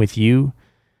theme with you,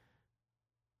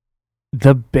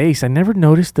 the bass. I never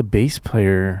noticed the bass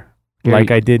player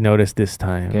like I did notice this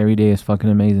time. Every day is fucking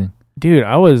amazing. Dude,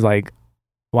 I was like,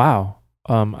 wow.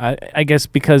 I guess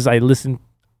because I listened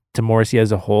to Morrissey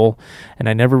as a whole, and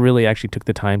I never really actually took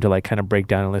the time to like kind of break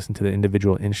down and listen to the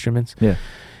individual instruments. Yeah.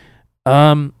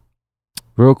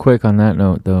 Real quick on that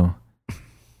note, though,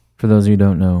 for those of you who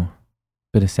don't know,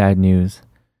 bit of sad news.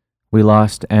 We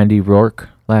lost Andy Rourke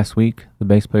last week, the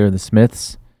bass player of the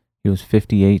Smiths. He was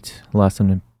 58, lost him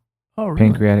to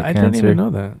pancreatic cancer. I didn't even know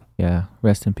that. Yeah,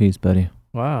 rest in peace, buddy.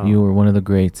 Wow. You were one of the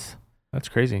greats. That's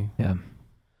crazy. Yeah.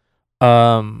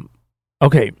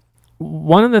 Okay.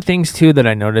 One of the things too that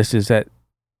I noticed is that,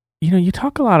 you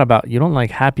talk a lot about you don't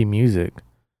like happy music,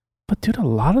 but dude, a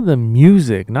lot of the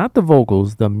music, not the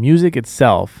vocals, the music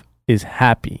itself is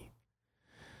happy.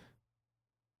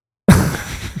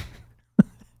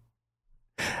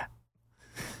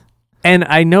 And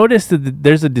I noticed that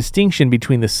there's a distinction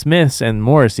between the Smiths and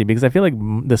Morrissey because I feel like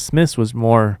the Smiths was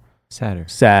more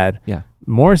sad. Yeah.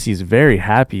 Morrissey's very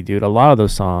happy, dude. A lot of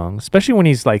those songs, especially when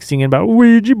he's like singing about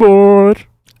Ouija board.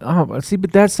 Oh, see,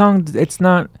 but that song, it's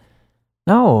not.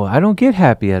 No, I don't get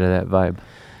happy out of that vibe.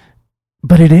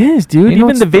 But it is, dude.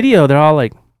 Even the video, they're all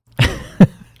like.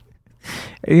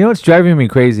 You know what's driving me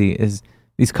crazy is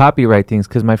these copyright things.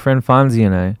 Because my friend Fonzie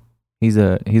and I, he's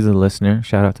a listener.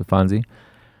 Shout out to Fonzie.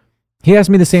 He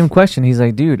asked me the same question. He's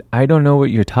like, dude, I don't know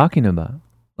what you're talking about.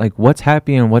 Like, what's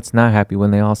happy and what's not happy when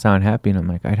they all sound happy? And I'm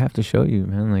like, I'd have to show you,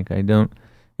 man. Like, I don't.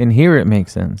 In here, it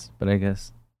makes sense. But I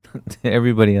guess to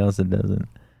everybody else, it doesn't.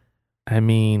 I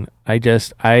mean, I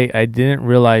didn't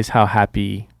realize how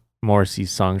happy Morrissey's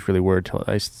songs really were till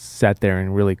I sat there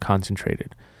and really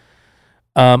concentrated.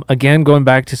 Again, going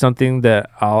back to something that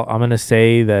I'm going to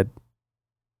say that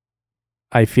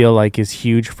I feel like is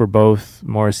huge for both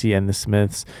Morrissey and the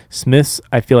Smiths. Smiths,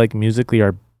 I feel like musically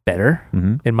are better,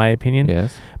 in my opinion.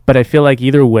 Yes. But I feel like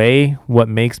either way, what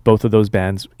makes both of those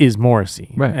bands is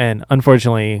Morrissey. Right. And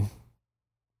unfortunately,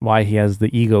 why he has the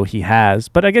ego he has,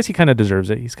 but I guess he kind of deserves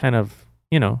it. He's kind of,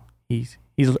 he's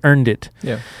earned it.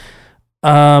 Yeah.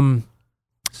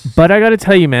 But I got to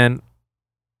tell you, man,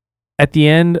 at the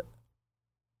end,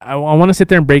 I want to sit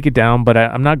there and break it down, but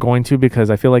I'm not going to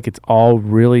because I feel like it's all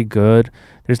really good.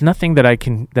 There's nothing that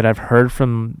I've heard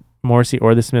from Morrissey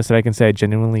or the Smiths that I can say I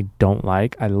genuinely don't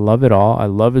like. I love it all. I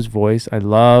love his voice. I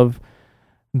love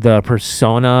the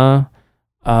persona.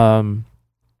 I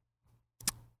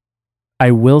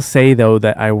will say though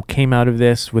that I came out of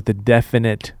this with a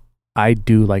definite, I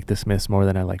do like the Smiths more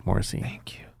than I like Morrissey.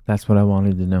 Thank you. That's what I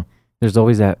wanted to know. There's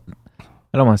always that,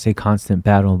 I don't want to say constant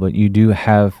battle, but you do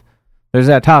have, there's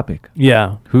that topic.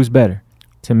 Yeah. Who's better?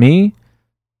 To me,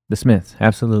 the Smiths,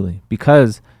 absolutely.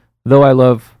 Because though I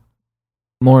love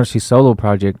Morrissey's solo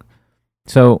project,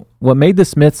 so what made the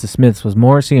Smiths was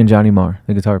Morrissey and Johnny Marr,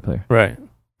 the guitar player. Right.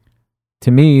 To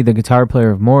me, the guitar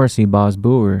player of Morrissey, Boz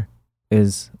Booher,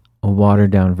 is a watered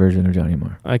down version of Johnny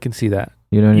Marr. I can see that.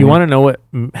 You know what I You mean? want to know what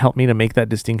helped me to make that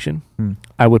distinction?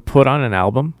 I would put on an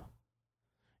album,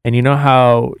 and you know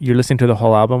how you're listening to the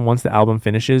whole album. Once the album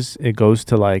finishes, it goes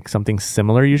to like something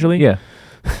similar usually. Yeah.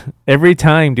 Every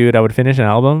time, dude, I would finish an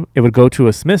album, it would go to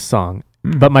a Smith song.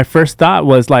 But my first thought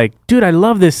was like, dude, I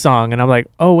love this song. And I'm like,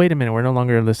 oh, wait a minute. We're no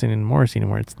longer listening to Morrissey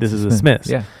anymore. This is the Smiths.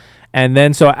 Yeah. And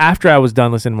then so after I was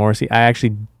done listening to Morrissey, I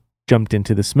actually jumped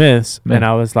into the Smiths. And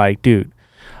I was like, dude,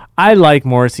 I like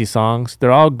Morrissey songs.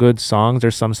 They're all good songs.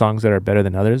 There's some songs that are better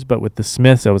than others. But with the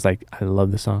Smiths, I was like, I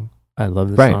love this song. I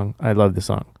love this song. I love this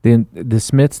song. The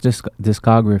Smiths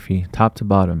discography, top to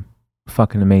bottom,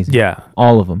 fucking amazing. Yeah.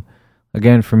 All of them.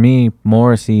 Again, for me,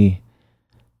 Morrissey,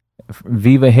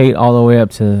 Viva Hate all the way up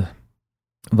to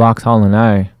Vauxhall and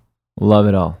I, love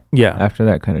it all. Yeah. After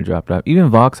that kind of dropped off. Even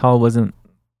Vauxhall wasn't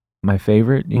my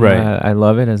favorite. You right. know, I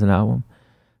love it as an album.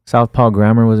 Southpaw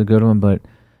Grammar was a good one, but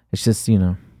it's just, you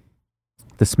know,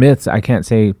 the Smiths, I can't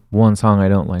say one song I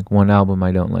don't like, one album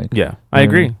I don't like. Yeah, I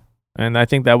agree. And I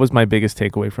think that was my biggest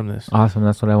takeaway from this. Awesome.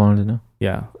 That's what I wanted to know.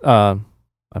 Yeah.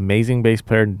 Amazing bass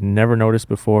player. Never noticed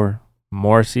before.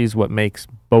 Morrissey's what makes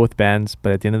both bands,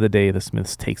 but at the end of the day, the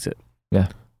Smiths takes it. Yeah.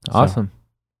 Awesome.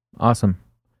 Awesome.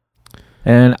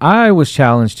 And I was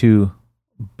challenged to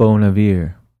Bon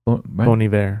Iver. Right? Bon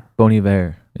Iver. Bon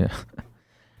Iver. Yeah.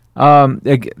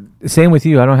 Same with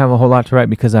you. I don't have a whole lot to write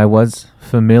because I was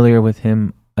familiar with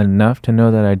him enough to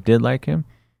know that I did like him.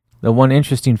 The one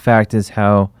interesting fact is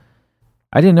how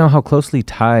I didn't know how closely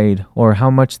tied or how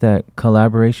much that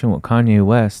collaboration with Kanye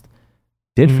West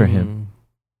did for him.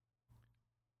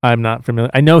 I'm not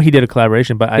familiar. I know he did a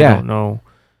collaboration, but I don't know.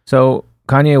 So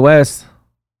Kanye West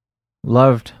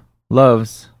loves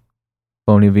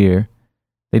Bon Iver.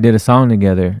 They did a song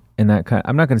together, and that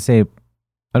I'm not going to say,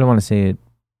 I don't want to say it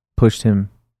pushed him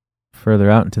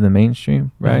further out into the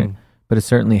mainstream, right? But it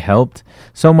certainly helped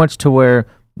so much to where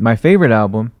my favorite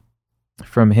album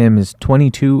from him is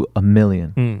 22 A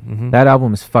Million. That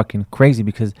album is fucking crazy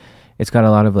because it's got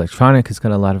a lot of electronic. It's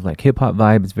got a lot of like hip hop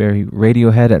vibe. It's very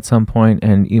Radiohead at some point,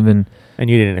 and even. And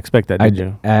you didn't expect that, did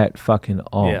you? At fucking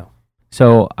all. Yeah.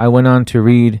 So I went on to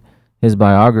read his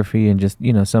biography and just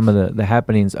some of the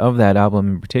happenings of that album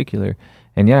in particular,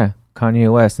 and yeah,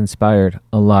 Kanye West inspired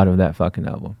a lot of that fucking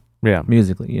album. Yeah.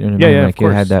 Musically, you know what I mean? Yeah, like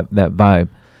it had that vibe.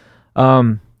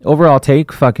 Overall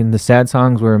take, fucking the sad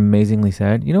songs were amazingly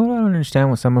sad. You know what I don't understand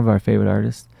with some of our favorite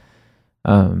artists?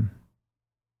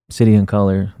 City and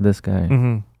Color, this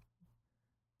guy.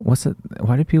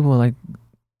 Why do people like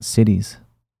cities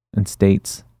and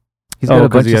states? He's got a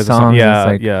bunch of songs.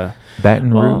 Yeah.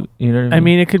 Baton Rouge, you know what I mean? I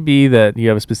mean, it could be that you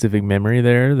have a specific memory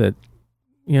there that,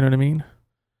 you know what I mean?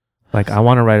 Like, I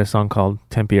want to write a song called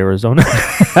Tempe, Arizona.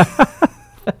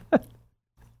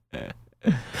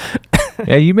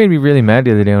 Yeah, you made me really mad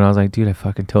the other day when I was like, dude, I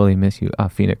fucking totally miss you.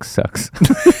 Phoenix sucks.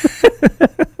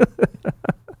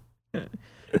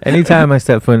 Anytime I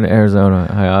step foot in Arizona,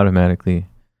 I automatically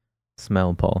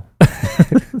smell Paul.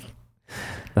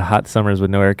 The hot summers with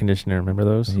no air conditioner. Remember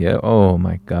those? Yeah. Oh,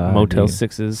 my God. Motel dude.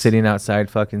 6s. Sitting outside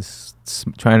fucking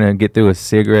trying to get through a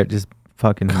cigarette, just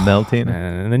fucking melting.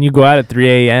 Man. And then you go out at 3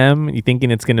 a.m. You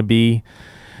thinking it's going to be...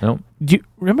 Nope. Do you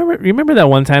remember that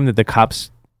one time that the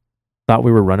cops thought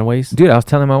we were runaways? Dude, I was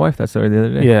telling my wife that story the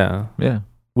other day. Yeah. Yeah.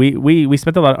 We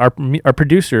spent a lot... Our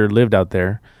producer lived out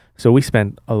there. So we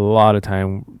spent a lot of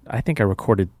time. I think I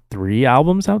recorded 3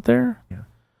 albums out there. Yeah.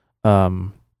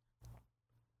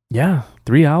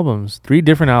 3 albums, 3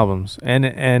 different albums.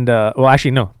 And well,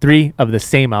 actually, no, 3 of the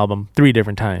same album, 3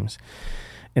 different times.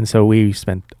 And so we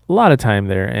spent a lot of time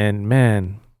there. And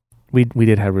man, we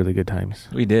did have really good times.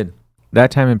 We did.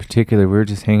 That time in particular, we were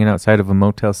just hanging outside of a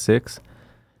Motel 6.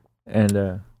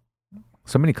 And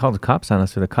somebody called the cops on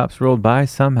us, or the cops rolled by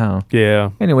somehow.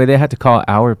 Yeah. Anyway, they had to call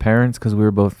our parents because we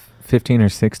were both 15 or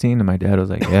 16, and my dad was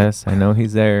like, yes, I know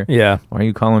he's there. Yeah. Why are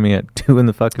you calling me at 2 in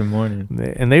the fucking morning?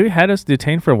 And they had us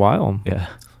detained for a while. Yeah.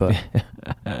 But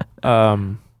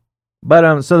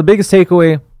so the biggest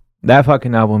takeaway, that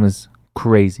fucking album is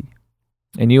crazy.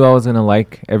 And you always going to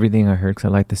like everything I heard because I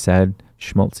like the sad,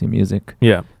 schmaltzy music.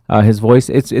 Yeah. His voice,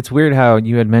 it's weird how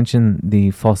you had mentioned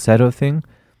the falsetto thing.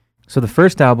 So the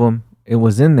first album, it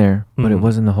was in there, but it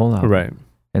wasn't the whole album. Right.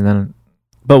 And then...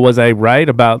 But was I right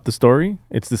about the story?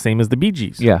 It's the same as the Bee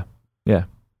Gees. Yeah. Yeah.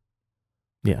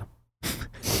 Yeah.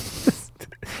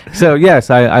 So,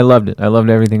 yes, I loved it. I loved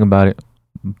everything about it.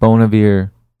 Bon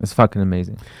Iver is fucking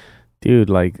amazing. Dude,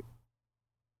 like,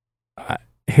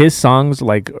 his songs,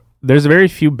 like, there's very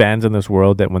few bands in this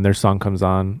world that when their song comes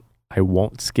on, I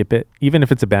won't skip it. Even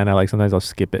if it's a band I like, sometimes I'll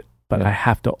skip it. But I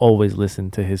have to always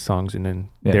listen to his songs in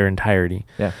their entirety.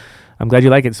 Yeah. I'm glad you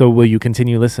like it. So will you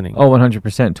continue listening? Oh,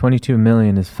 100%. 22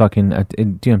 million is fucking...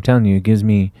 dude, I'm telling you, it gives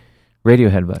me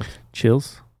Radiohead vibes.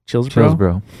 Chills, bro. Chills,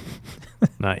 bro.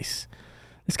 Nice.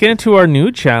 Let's get into our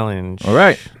new challenge. All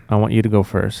right. I want you to go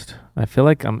first. I feel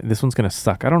like this one's going to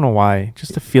suck. I don't know why.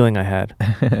 Just a feeling I had.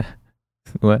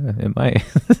 What? It might.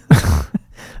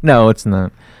 No, it's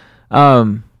not.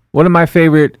 One of my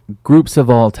favorite groups of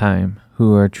all time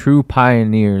who are true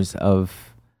pioneers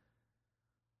of...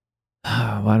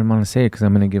 well, I don't want to say it because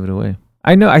I'm going to give it away.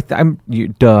 I know.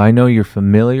 I know you're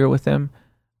familiar with them.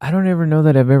 I don't ever know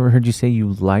that I've ever heard you say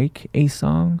you like a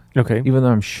song. Okay. Even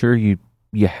though I'm sure you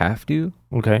have to.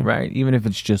 Okay. Right? Even if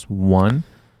it's just one.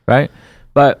 Right?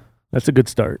 But... That's a good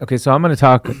start. Okay, so I'm going to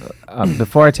talk...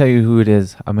 before I tell you who it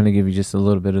is, I'm going to give you just a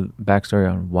little bit of backstory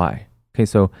on why. Okay,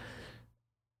 so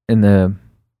in the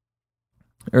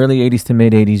early 80s to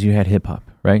mid 80s, you had hip-hop,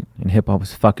 right? And hip-hop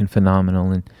was fucking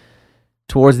phenomenal. And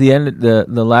towards the end, the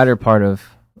latter part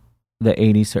of the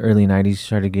 80s to early 90s, you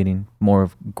started getting more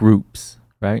of groups,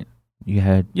 right? You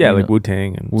had... like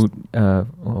Wu-Tang. And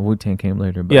Wu-Tang came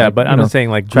later. But yeah, but I'm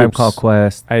saying like Tribe groups. Called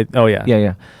Quest.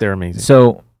 Yeah. They're amazing.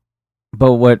 So,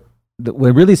 but what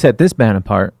really set this band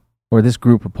apart, or this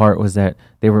group apart, was that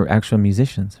they were actual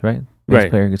musicians, right? Bass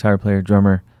player, guitar player,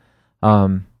 drummer.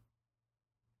 To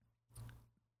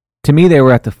me, they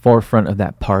were at the forefront of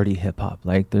that party hip hop.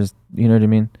 Like, there's, you know what I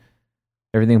mean?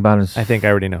 Everything about us. I think I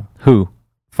already know. Who?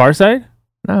 Farside?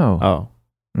 No. Oh.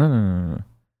 No.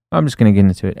 I'm just going to get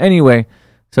into it. Anyway,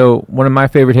 so one of my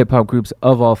favorite hip hop groups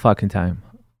of all fucking time.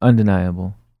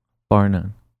 Undeniable. Bar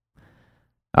none.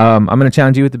 I'm going to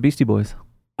challenge you with the Beastie Boys.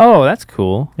 Oh, that's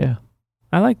cool. Yeah.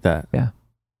 I like that. Yeah.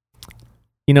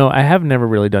 You know, I have never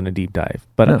really done a deep dive,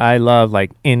 but No. I love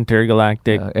like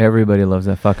Intergalactic. Everybody loves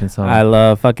that fucking song. I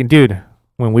love fucking... Dude,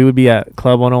 when we would be at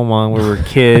Club 101, we were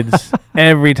kids,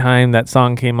 every time that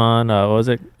song came on, what was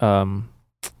it?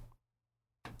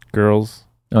 Girls.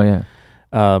 Oh, yeah.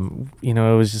 You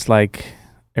know, it was just like,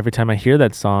 every time I hear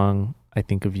that song, I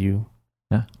think of you.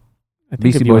 Yeah. I think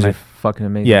Beastie of you Boys when are fucking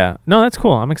amazing. Yeah. No, that's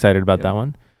cool. I'm excited about that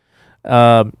one.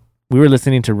 We were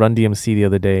listening to Run DMC the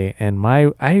other day, and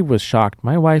I was shocked.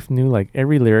 My wife knew like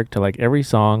every lyric to like every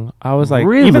song. I was like,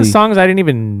 Really? even songs I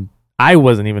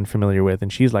wasn't even familiar with,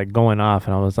 and she's like going off,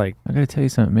 and I was like, I gotta tell you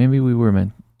something. Maybe we were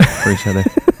meant for each other.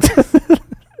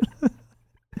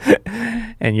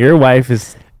 And your wife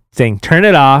is saying, turn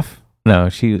it off. No,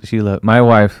 she my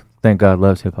wife, thank God,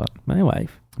 loves hip hop. My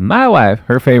wife. My wife,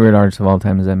 her favorite artist of all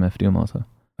time is MF Doom also.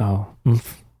 Oh,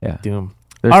 Yeah. Doom.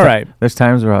 There's All right. There's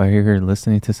times where I'll hear her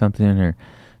listening to something, or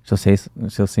she'll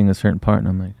sing a certain part, and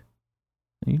I'm like,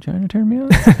 are you trying to turn me on?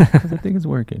 Because I think it's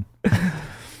working.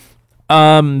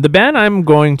 The band I'm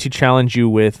going to challenge you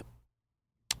with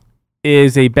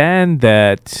is a band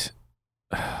that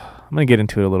I'm going to get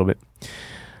into it a little bit.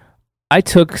 I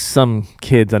took some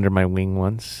kids under my wing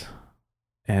once,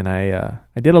 and I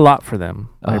did a lot for them.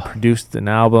 I produced an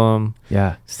album.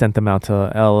 Yeah. Sent them out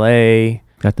to LA.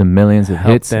 Got the millions of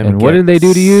helped hits. them And what did they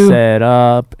do to you? Set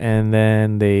up, and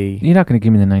then they... You're not going to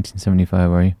give me the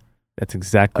 1975, are you? That's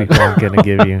exactly what I'm going to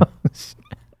give you.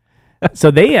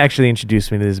 So they actually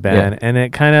introduced me to this band, and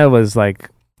it kind of was like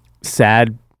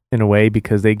sad in a way,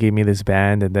 because they gave me this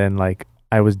band, and then like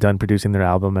I was done producing their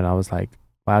album, and I was like,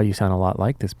 wow, you sound a lot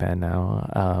like this band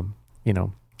now. You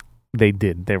know, they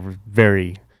were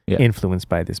very influenced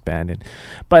by this band,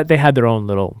 but they had their own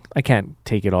little... I can't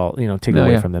take it all, take it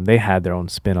away from them. They had their own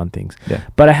spin on things. Yeah.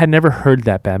 But I had never heard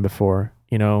that band before,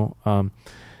 and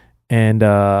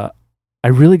I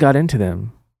really got into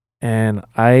them, and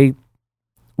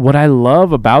what I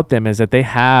love about them is that they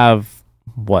have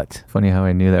what? Funny how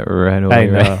I knew that right away. I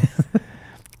know. Right?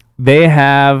 They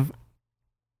have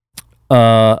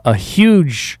a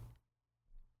huge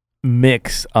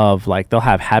mix of like, they'll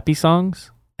have happy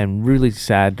songs and really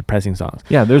sad, depressing songs.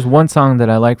 Yeah, there's one song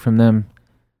that I like from them.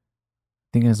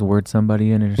 I think it has the word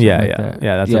somebody in it or something like that.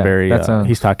 Yeah, that's a very...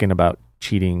 he's talking about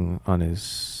cheating on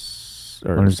his...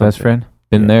 on his best friend?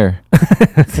 Been there.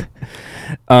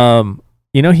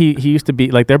 He used to be...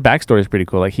 Like, their backstory is pretty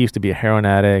cool. Like, he used to be a heroin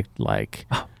addict. Like...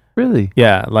 Oh, really?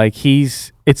 Yeah, like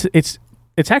he's... It's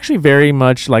actually very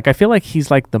much like... I feel like he's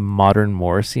like the modern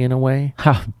Morrissey in a way.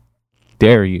 How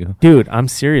dare you? Dude, I'm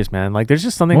serious, man. Like, there's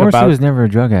just something Morrissey about... was never a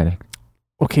drug addict.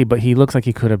 Okay, but he looks like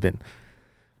he could have been.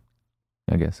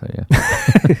 I guess so, yeah.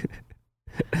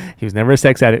 He was never a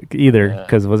sex addict either,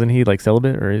 because wasn't he like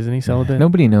celibate, or isn't he celibate?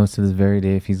 Nobody knows to this very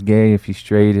day if he's gay, if he's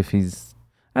straight, if he's...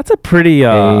 That's a pretty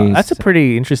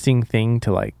interesting thing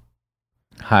to like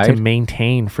hide, to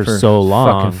maintain for so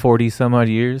long. Fucking 40 some odd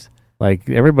years. Like,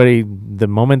 everybody, the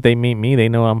moment they meet me, they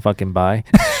know I'm fucking bi.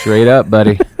 Straight up,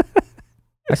 buddy.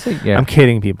 I say, yeah. I'm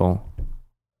kidding, people.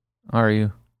 Are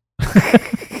you?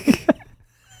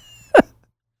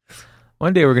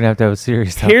 One day we're gonna have to have a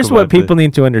serious talk. Here's what people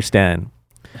need to understand.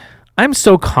 I'm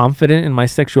so confident in my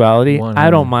sexuality. 100. I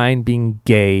don't mind being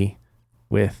gay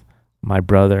with my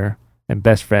brother and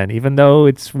best friend, even though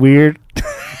it's weird.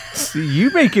 See,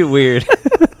 you make it weird.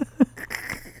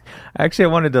 Actually, I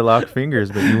wanted to lock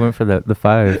fingers, but you went for the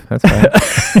 5. That's fine.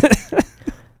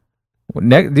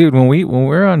 Dude, when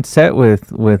we're on set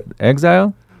with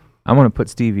Exile, I'm gonna put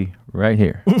Stevie right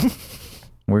here.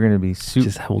 We're gonna be super.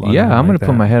 Just hold on. Yeah, I'm gonna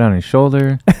put my head on his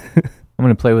shoulder. I'm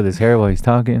gonna play with his hair while he's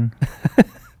talking.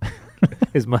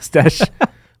 His mustache.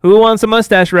 Who wants a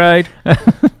mustache ride?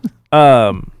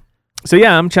 So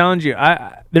yeah, I'm challenging you.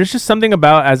 There's just something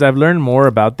about, as I've learned more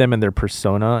about them and their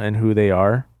persona and who they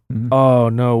are. Mm-hmm. Oh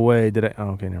no way! Did I? Oh,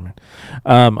 okay, never mind.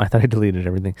 I thought I deleted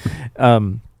everything.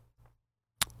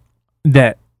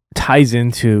 That ties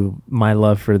into my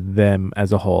love for them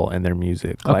as a whole and their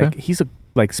music. Okay. Like he's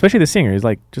especially the singer. He's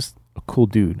like just a cool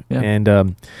dude. Yeah.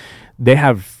 And they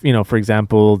have, for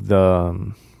example,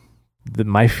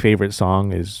 my favorite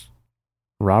song is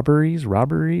Robbery,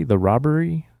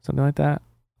 something like that.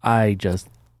 I just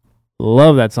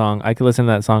love that song. I could listen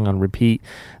to that song on repeat.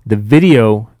 The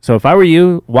video, so if I were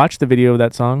you, watch the video of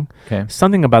that song. Okay.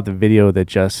 Something about the video that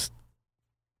just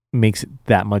makes it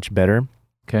that much better.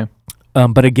 Okay.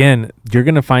 But again, you're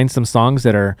going to find some songs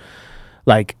that are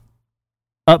like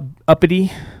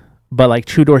uppity, but like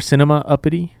True Door Cinema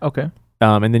uppity. Okay.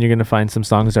 And then you're going to find some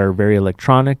songs that are very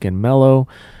electronic and mellow.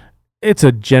 It's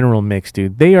a general mix,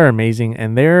 dude. They are amazing,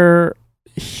 and they're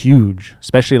huge,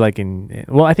 especially like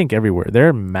I think everywhere.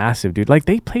 They're massive, dude. Like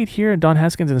they played here at Don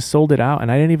Haskins and sold it out,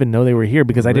 and I didn't even know they were here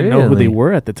because I didn't know who they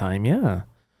were at the time. Yeah.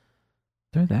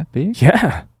 They're that big?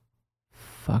 Yeah.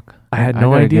 Fuck. I had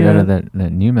no idea. Get out of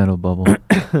that new metal bubble.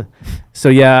 So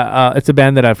yeah, it's a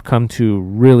band that I've come to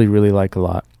really, really like a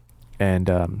lot. And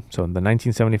so the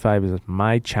 1975 is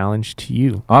my challenge to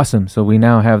you. Awesome. So we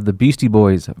now have the Beastie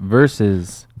Boys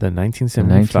versus the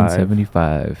 1975.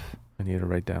 1975. I need to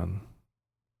write down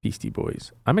Beastie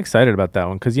Boys. I'm excited about that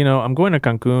one because, I'm going to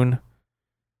Cancun.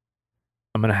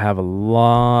 I'm going to have a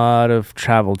lot of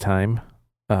travel time.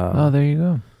 There you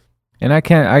go. And I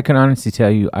can honestly tell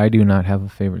you, I do not have a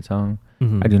favorite song.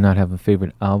 Mm-hmm. I do not have a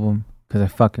favorite album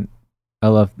because I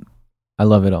love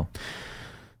it all.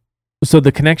 So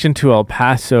the connection to El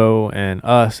Paso and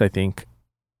us, I think,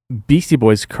 Beastie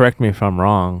Boys, correct me if I'm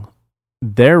wrong,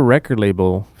 their record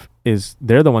label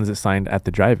they're the ones that signed at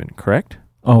the drive-in, correct?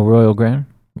 Oh, Royal Grand?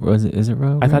 Is it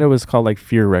Royal Grand? I thought it was called like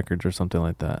Fear Records or something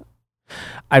like that.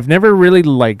 I've never really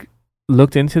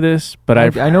looked into this, but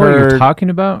I know what you're talking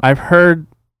about. I've heard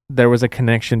there was a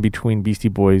connection between Beastie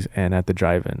Boys and At the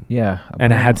Drive-In. Yeah.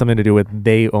 And it had something to do with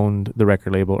they owned the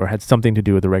record label or had something to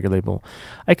do with the record label.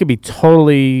 I could be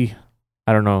totally,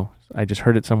 I don't know. I just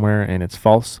heard it somewhere and it's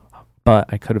false, but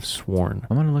I could have sworn.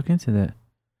 I'm going to look into that.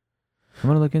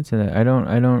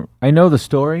 I know the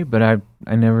story, but I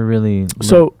never really.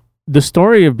 So the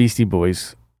story of Beastie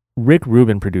Boys, Rick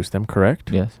Rubin produced them,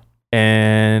 correct? Yes.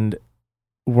 And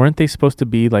weren't they supposed to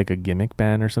be like a gimmick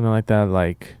band or something like that?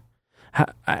 Like,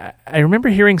 I remember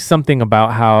hearing something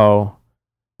about how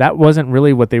that wasn't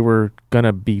really what they were going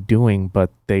to be doing, but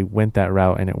they went that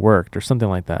route and it worked or something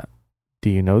like that. Do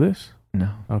you know this? No.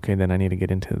 Okay, then I need to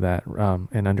get into that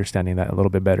and understanding that a little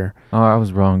bit better. Oh, I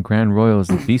was wrong. Grand Royal is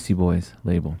the Beastie Boys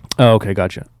label. Oh, okay,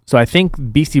 gotcha. So I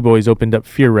think Beastie Boys opened up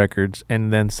Fear Records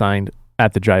and then signed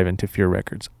At the Drive-In to Fear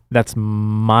Records. That's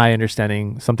my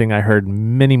understanding, something I heard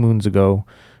many moons ago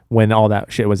when all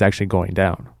that shit was actually going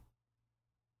down.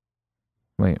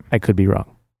 Wait. I could be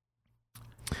wrong.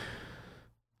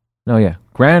 No, yeah.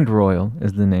 Grand Royal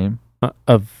is the name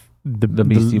of the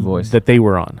Beastie Boys that they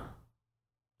were on.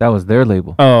 That was their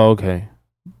label. Oh, okay.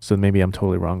 So maybe I'm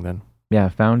totally wrong then. Yeah,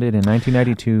 founded in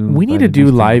 1992. We need to do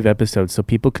live episodes so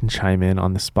people can chime in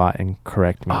on the spot and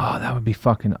correct me. Oh, that would be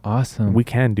fucking awesome. We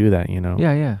can do that,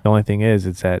 Yeah. The only thing is,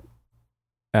 it's at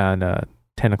 10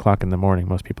 o'clock in the morning.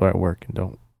 Most people are at work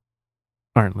and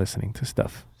aren't listening to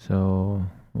stuff. So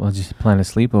we'll just plan a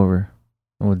sleepover.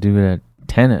 And we'll do it at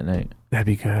 10 at night. That'd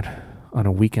be good. On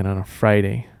a weekend, on a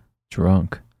Friday.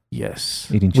 Drunk. Yes.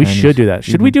 Eating we Chinese, should do that.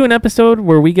 Should we do an episode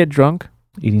where we get drunk?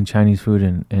 Eating Chinese food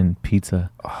and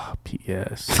pizza. Oh,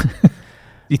 yes.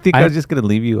 You think I was just going to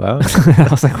leave you out? I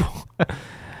was like,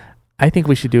 I think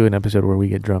we should do an episode where we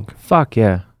get drunk. Fuck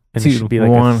yeah. And it should be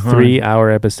like a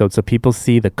 3-hour episode so people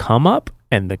see the come up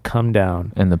and the come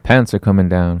down. And the pants are coming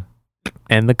down.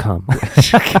 And the come.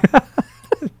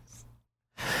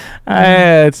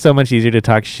 It's so much easier to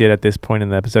talk shit at this point in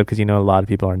the episode because a lot of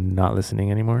people are not listening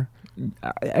anymore.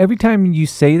 Every time you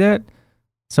say that,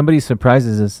 Somebody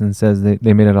surprises us and says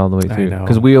they made it all the way I through. know.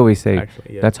 Because we always say,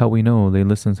 Actually, yeah. that's how we know they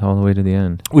listen all the way to the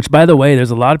end. Which, by the way,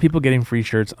 there's a lot of people getting free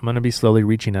shirts. I'm going to be slowly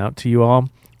reaching out to you all.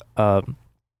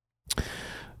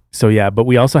 So, yeah, but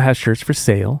we also have shirts for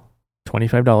sale,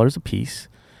 $25 a piece.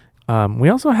 We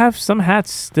also have some hats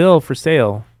still for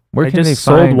sale. Where I can just they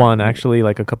sold find, one, actually,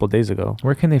 like a couple days ago.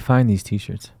 Where can they find these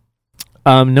T-shirts?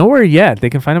 Nowhere yet. They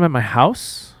can find them at my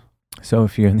house. So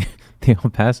if you're in the El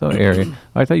Paso area,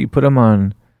 I thought you put them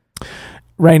on.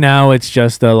 Right now, it's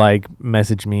just a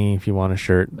message me if you want a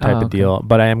shirt type of okay. deal.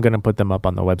 But I am going to put them up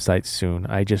on the website soon.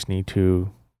 I just need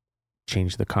to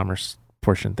change the commerce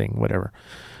portion thing, whatever.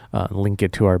 Link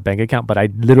it to our bank account. But I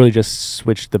literally just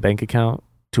switched the bank account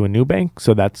to a new bank.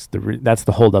 So that's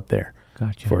the hold up there.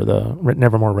 Gotcha. For the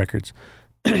Nevermore Records.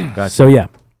 Gotcha. So, yeah.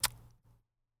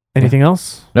 Anything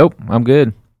else? Nope, I'm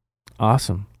good.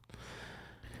 Awesome.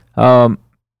 Oh,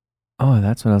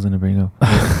 that's what I was going to bring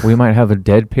up. We might have a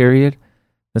dead period.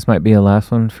 This might be a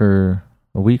last one for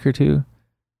a week or two.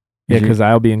 Yeah, because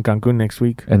I'll be in Cancun next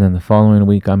week. And then the following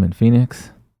week, I'm in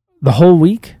Phoenix. The whole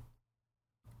week?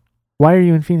 Why are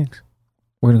you in Phoenix?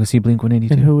 We're going to go see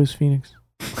Blink-182. And who is Phoenix?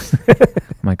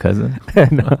 My cousin.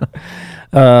 No.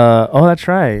 Oh, that's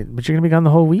right. But you're going to be gone the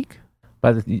whole week?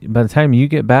 By the time you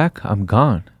get back, I'm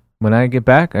gone. When I get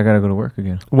back, I got to go to work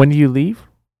again. When do you leave?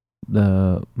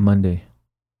 The Monday.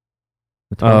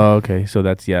 The 12th. Oh, okay. So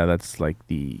that's like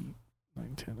the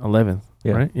 11th,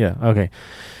 Yeah. right? Yeah. Okay.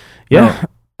 Yeah. No,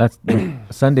 that's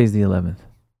Sunday's the 11th.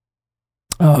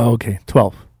 Oh, okay.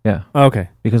 12th. Yeah. Okay.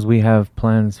 Because we have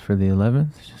plans for the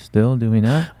 11th. Still doing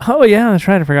that. Oh, yeah. That's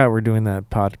right. I forgot we're doing that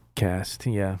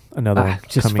podcast. Yeah. Another one.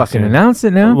 Just coming fucking soon. announce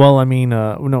it now. Well, I mean,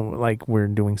 no, like we're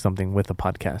doing something with a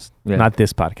podcast. Yeah. Not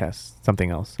this podcast. Something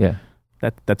else. Yeah.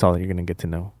 That's all you're going to get to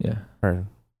know. Yeah.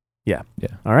 Yeah. Yeah.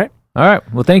 All right. All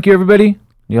right. Well, thank you, everybody.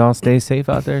 Y'all stay safe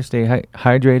out there. Stay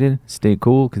hydrated. Stay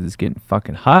cool because it's getting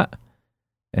fucking hot.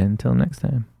 And until next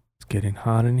time. It's getting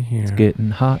hot in here. It's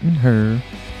getting hot in her.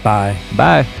 Bye.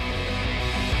 Bye.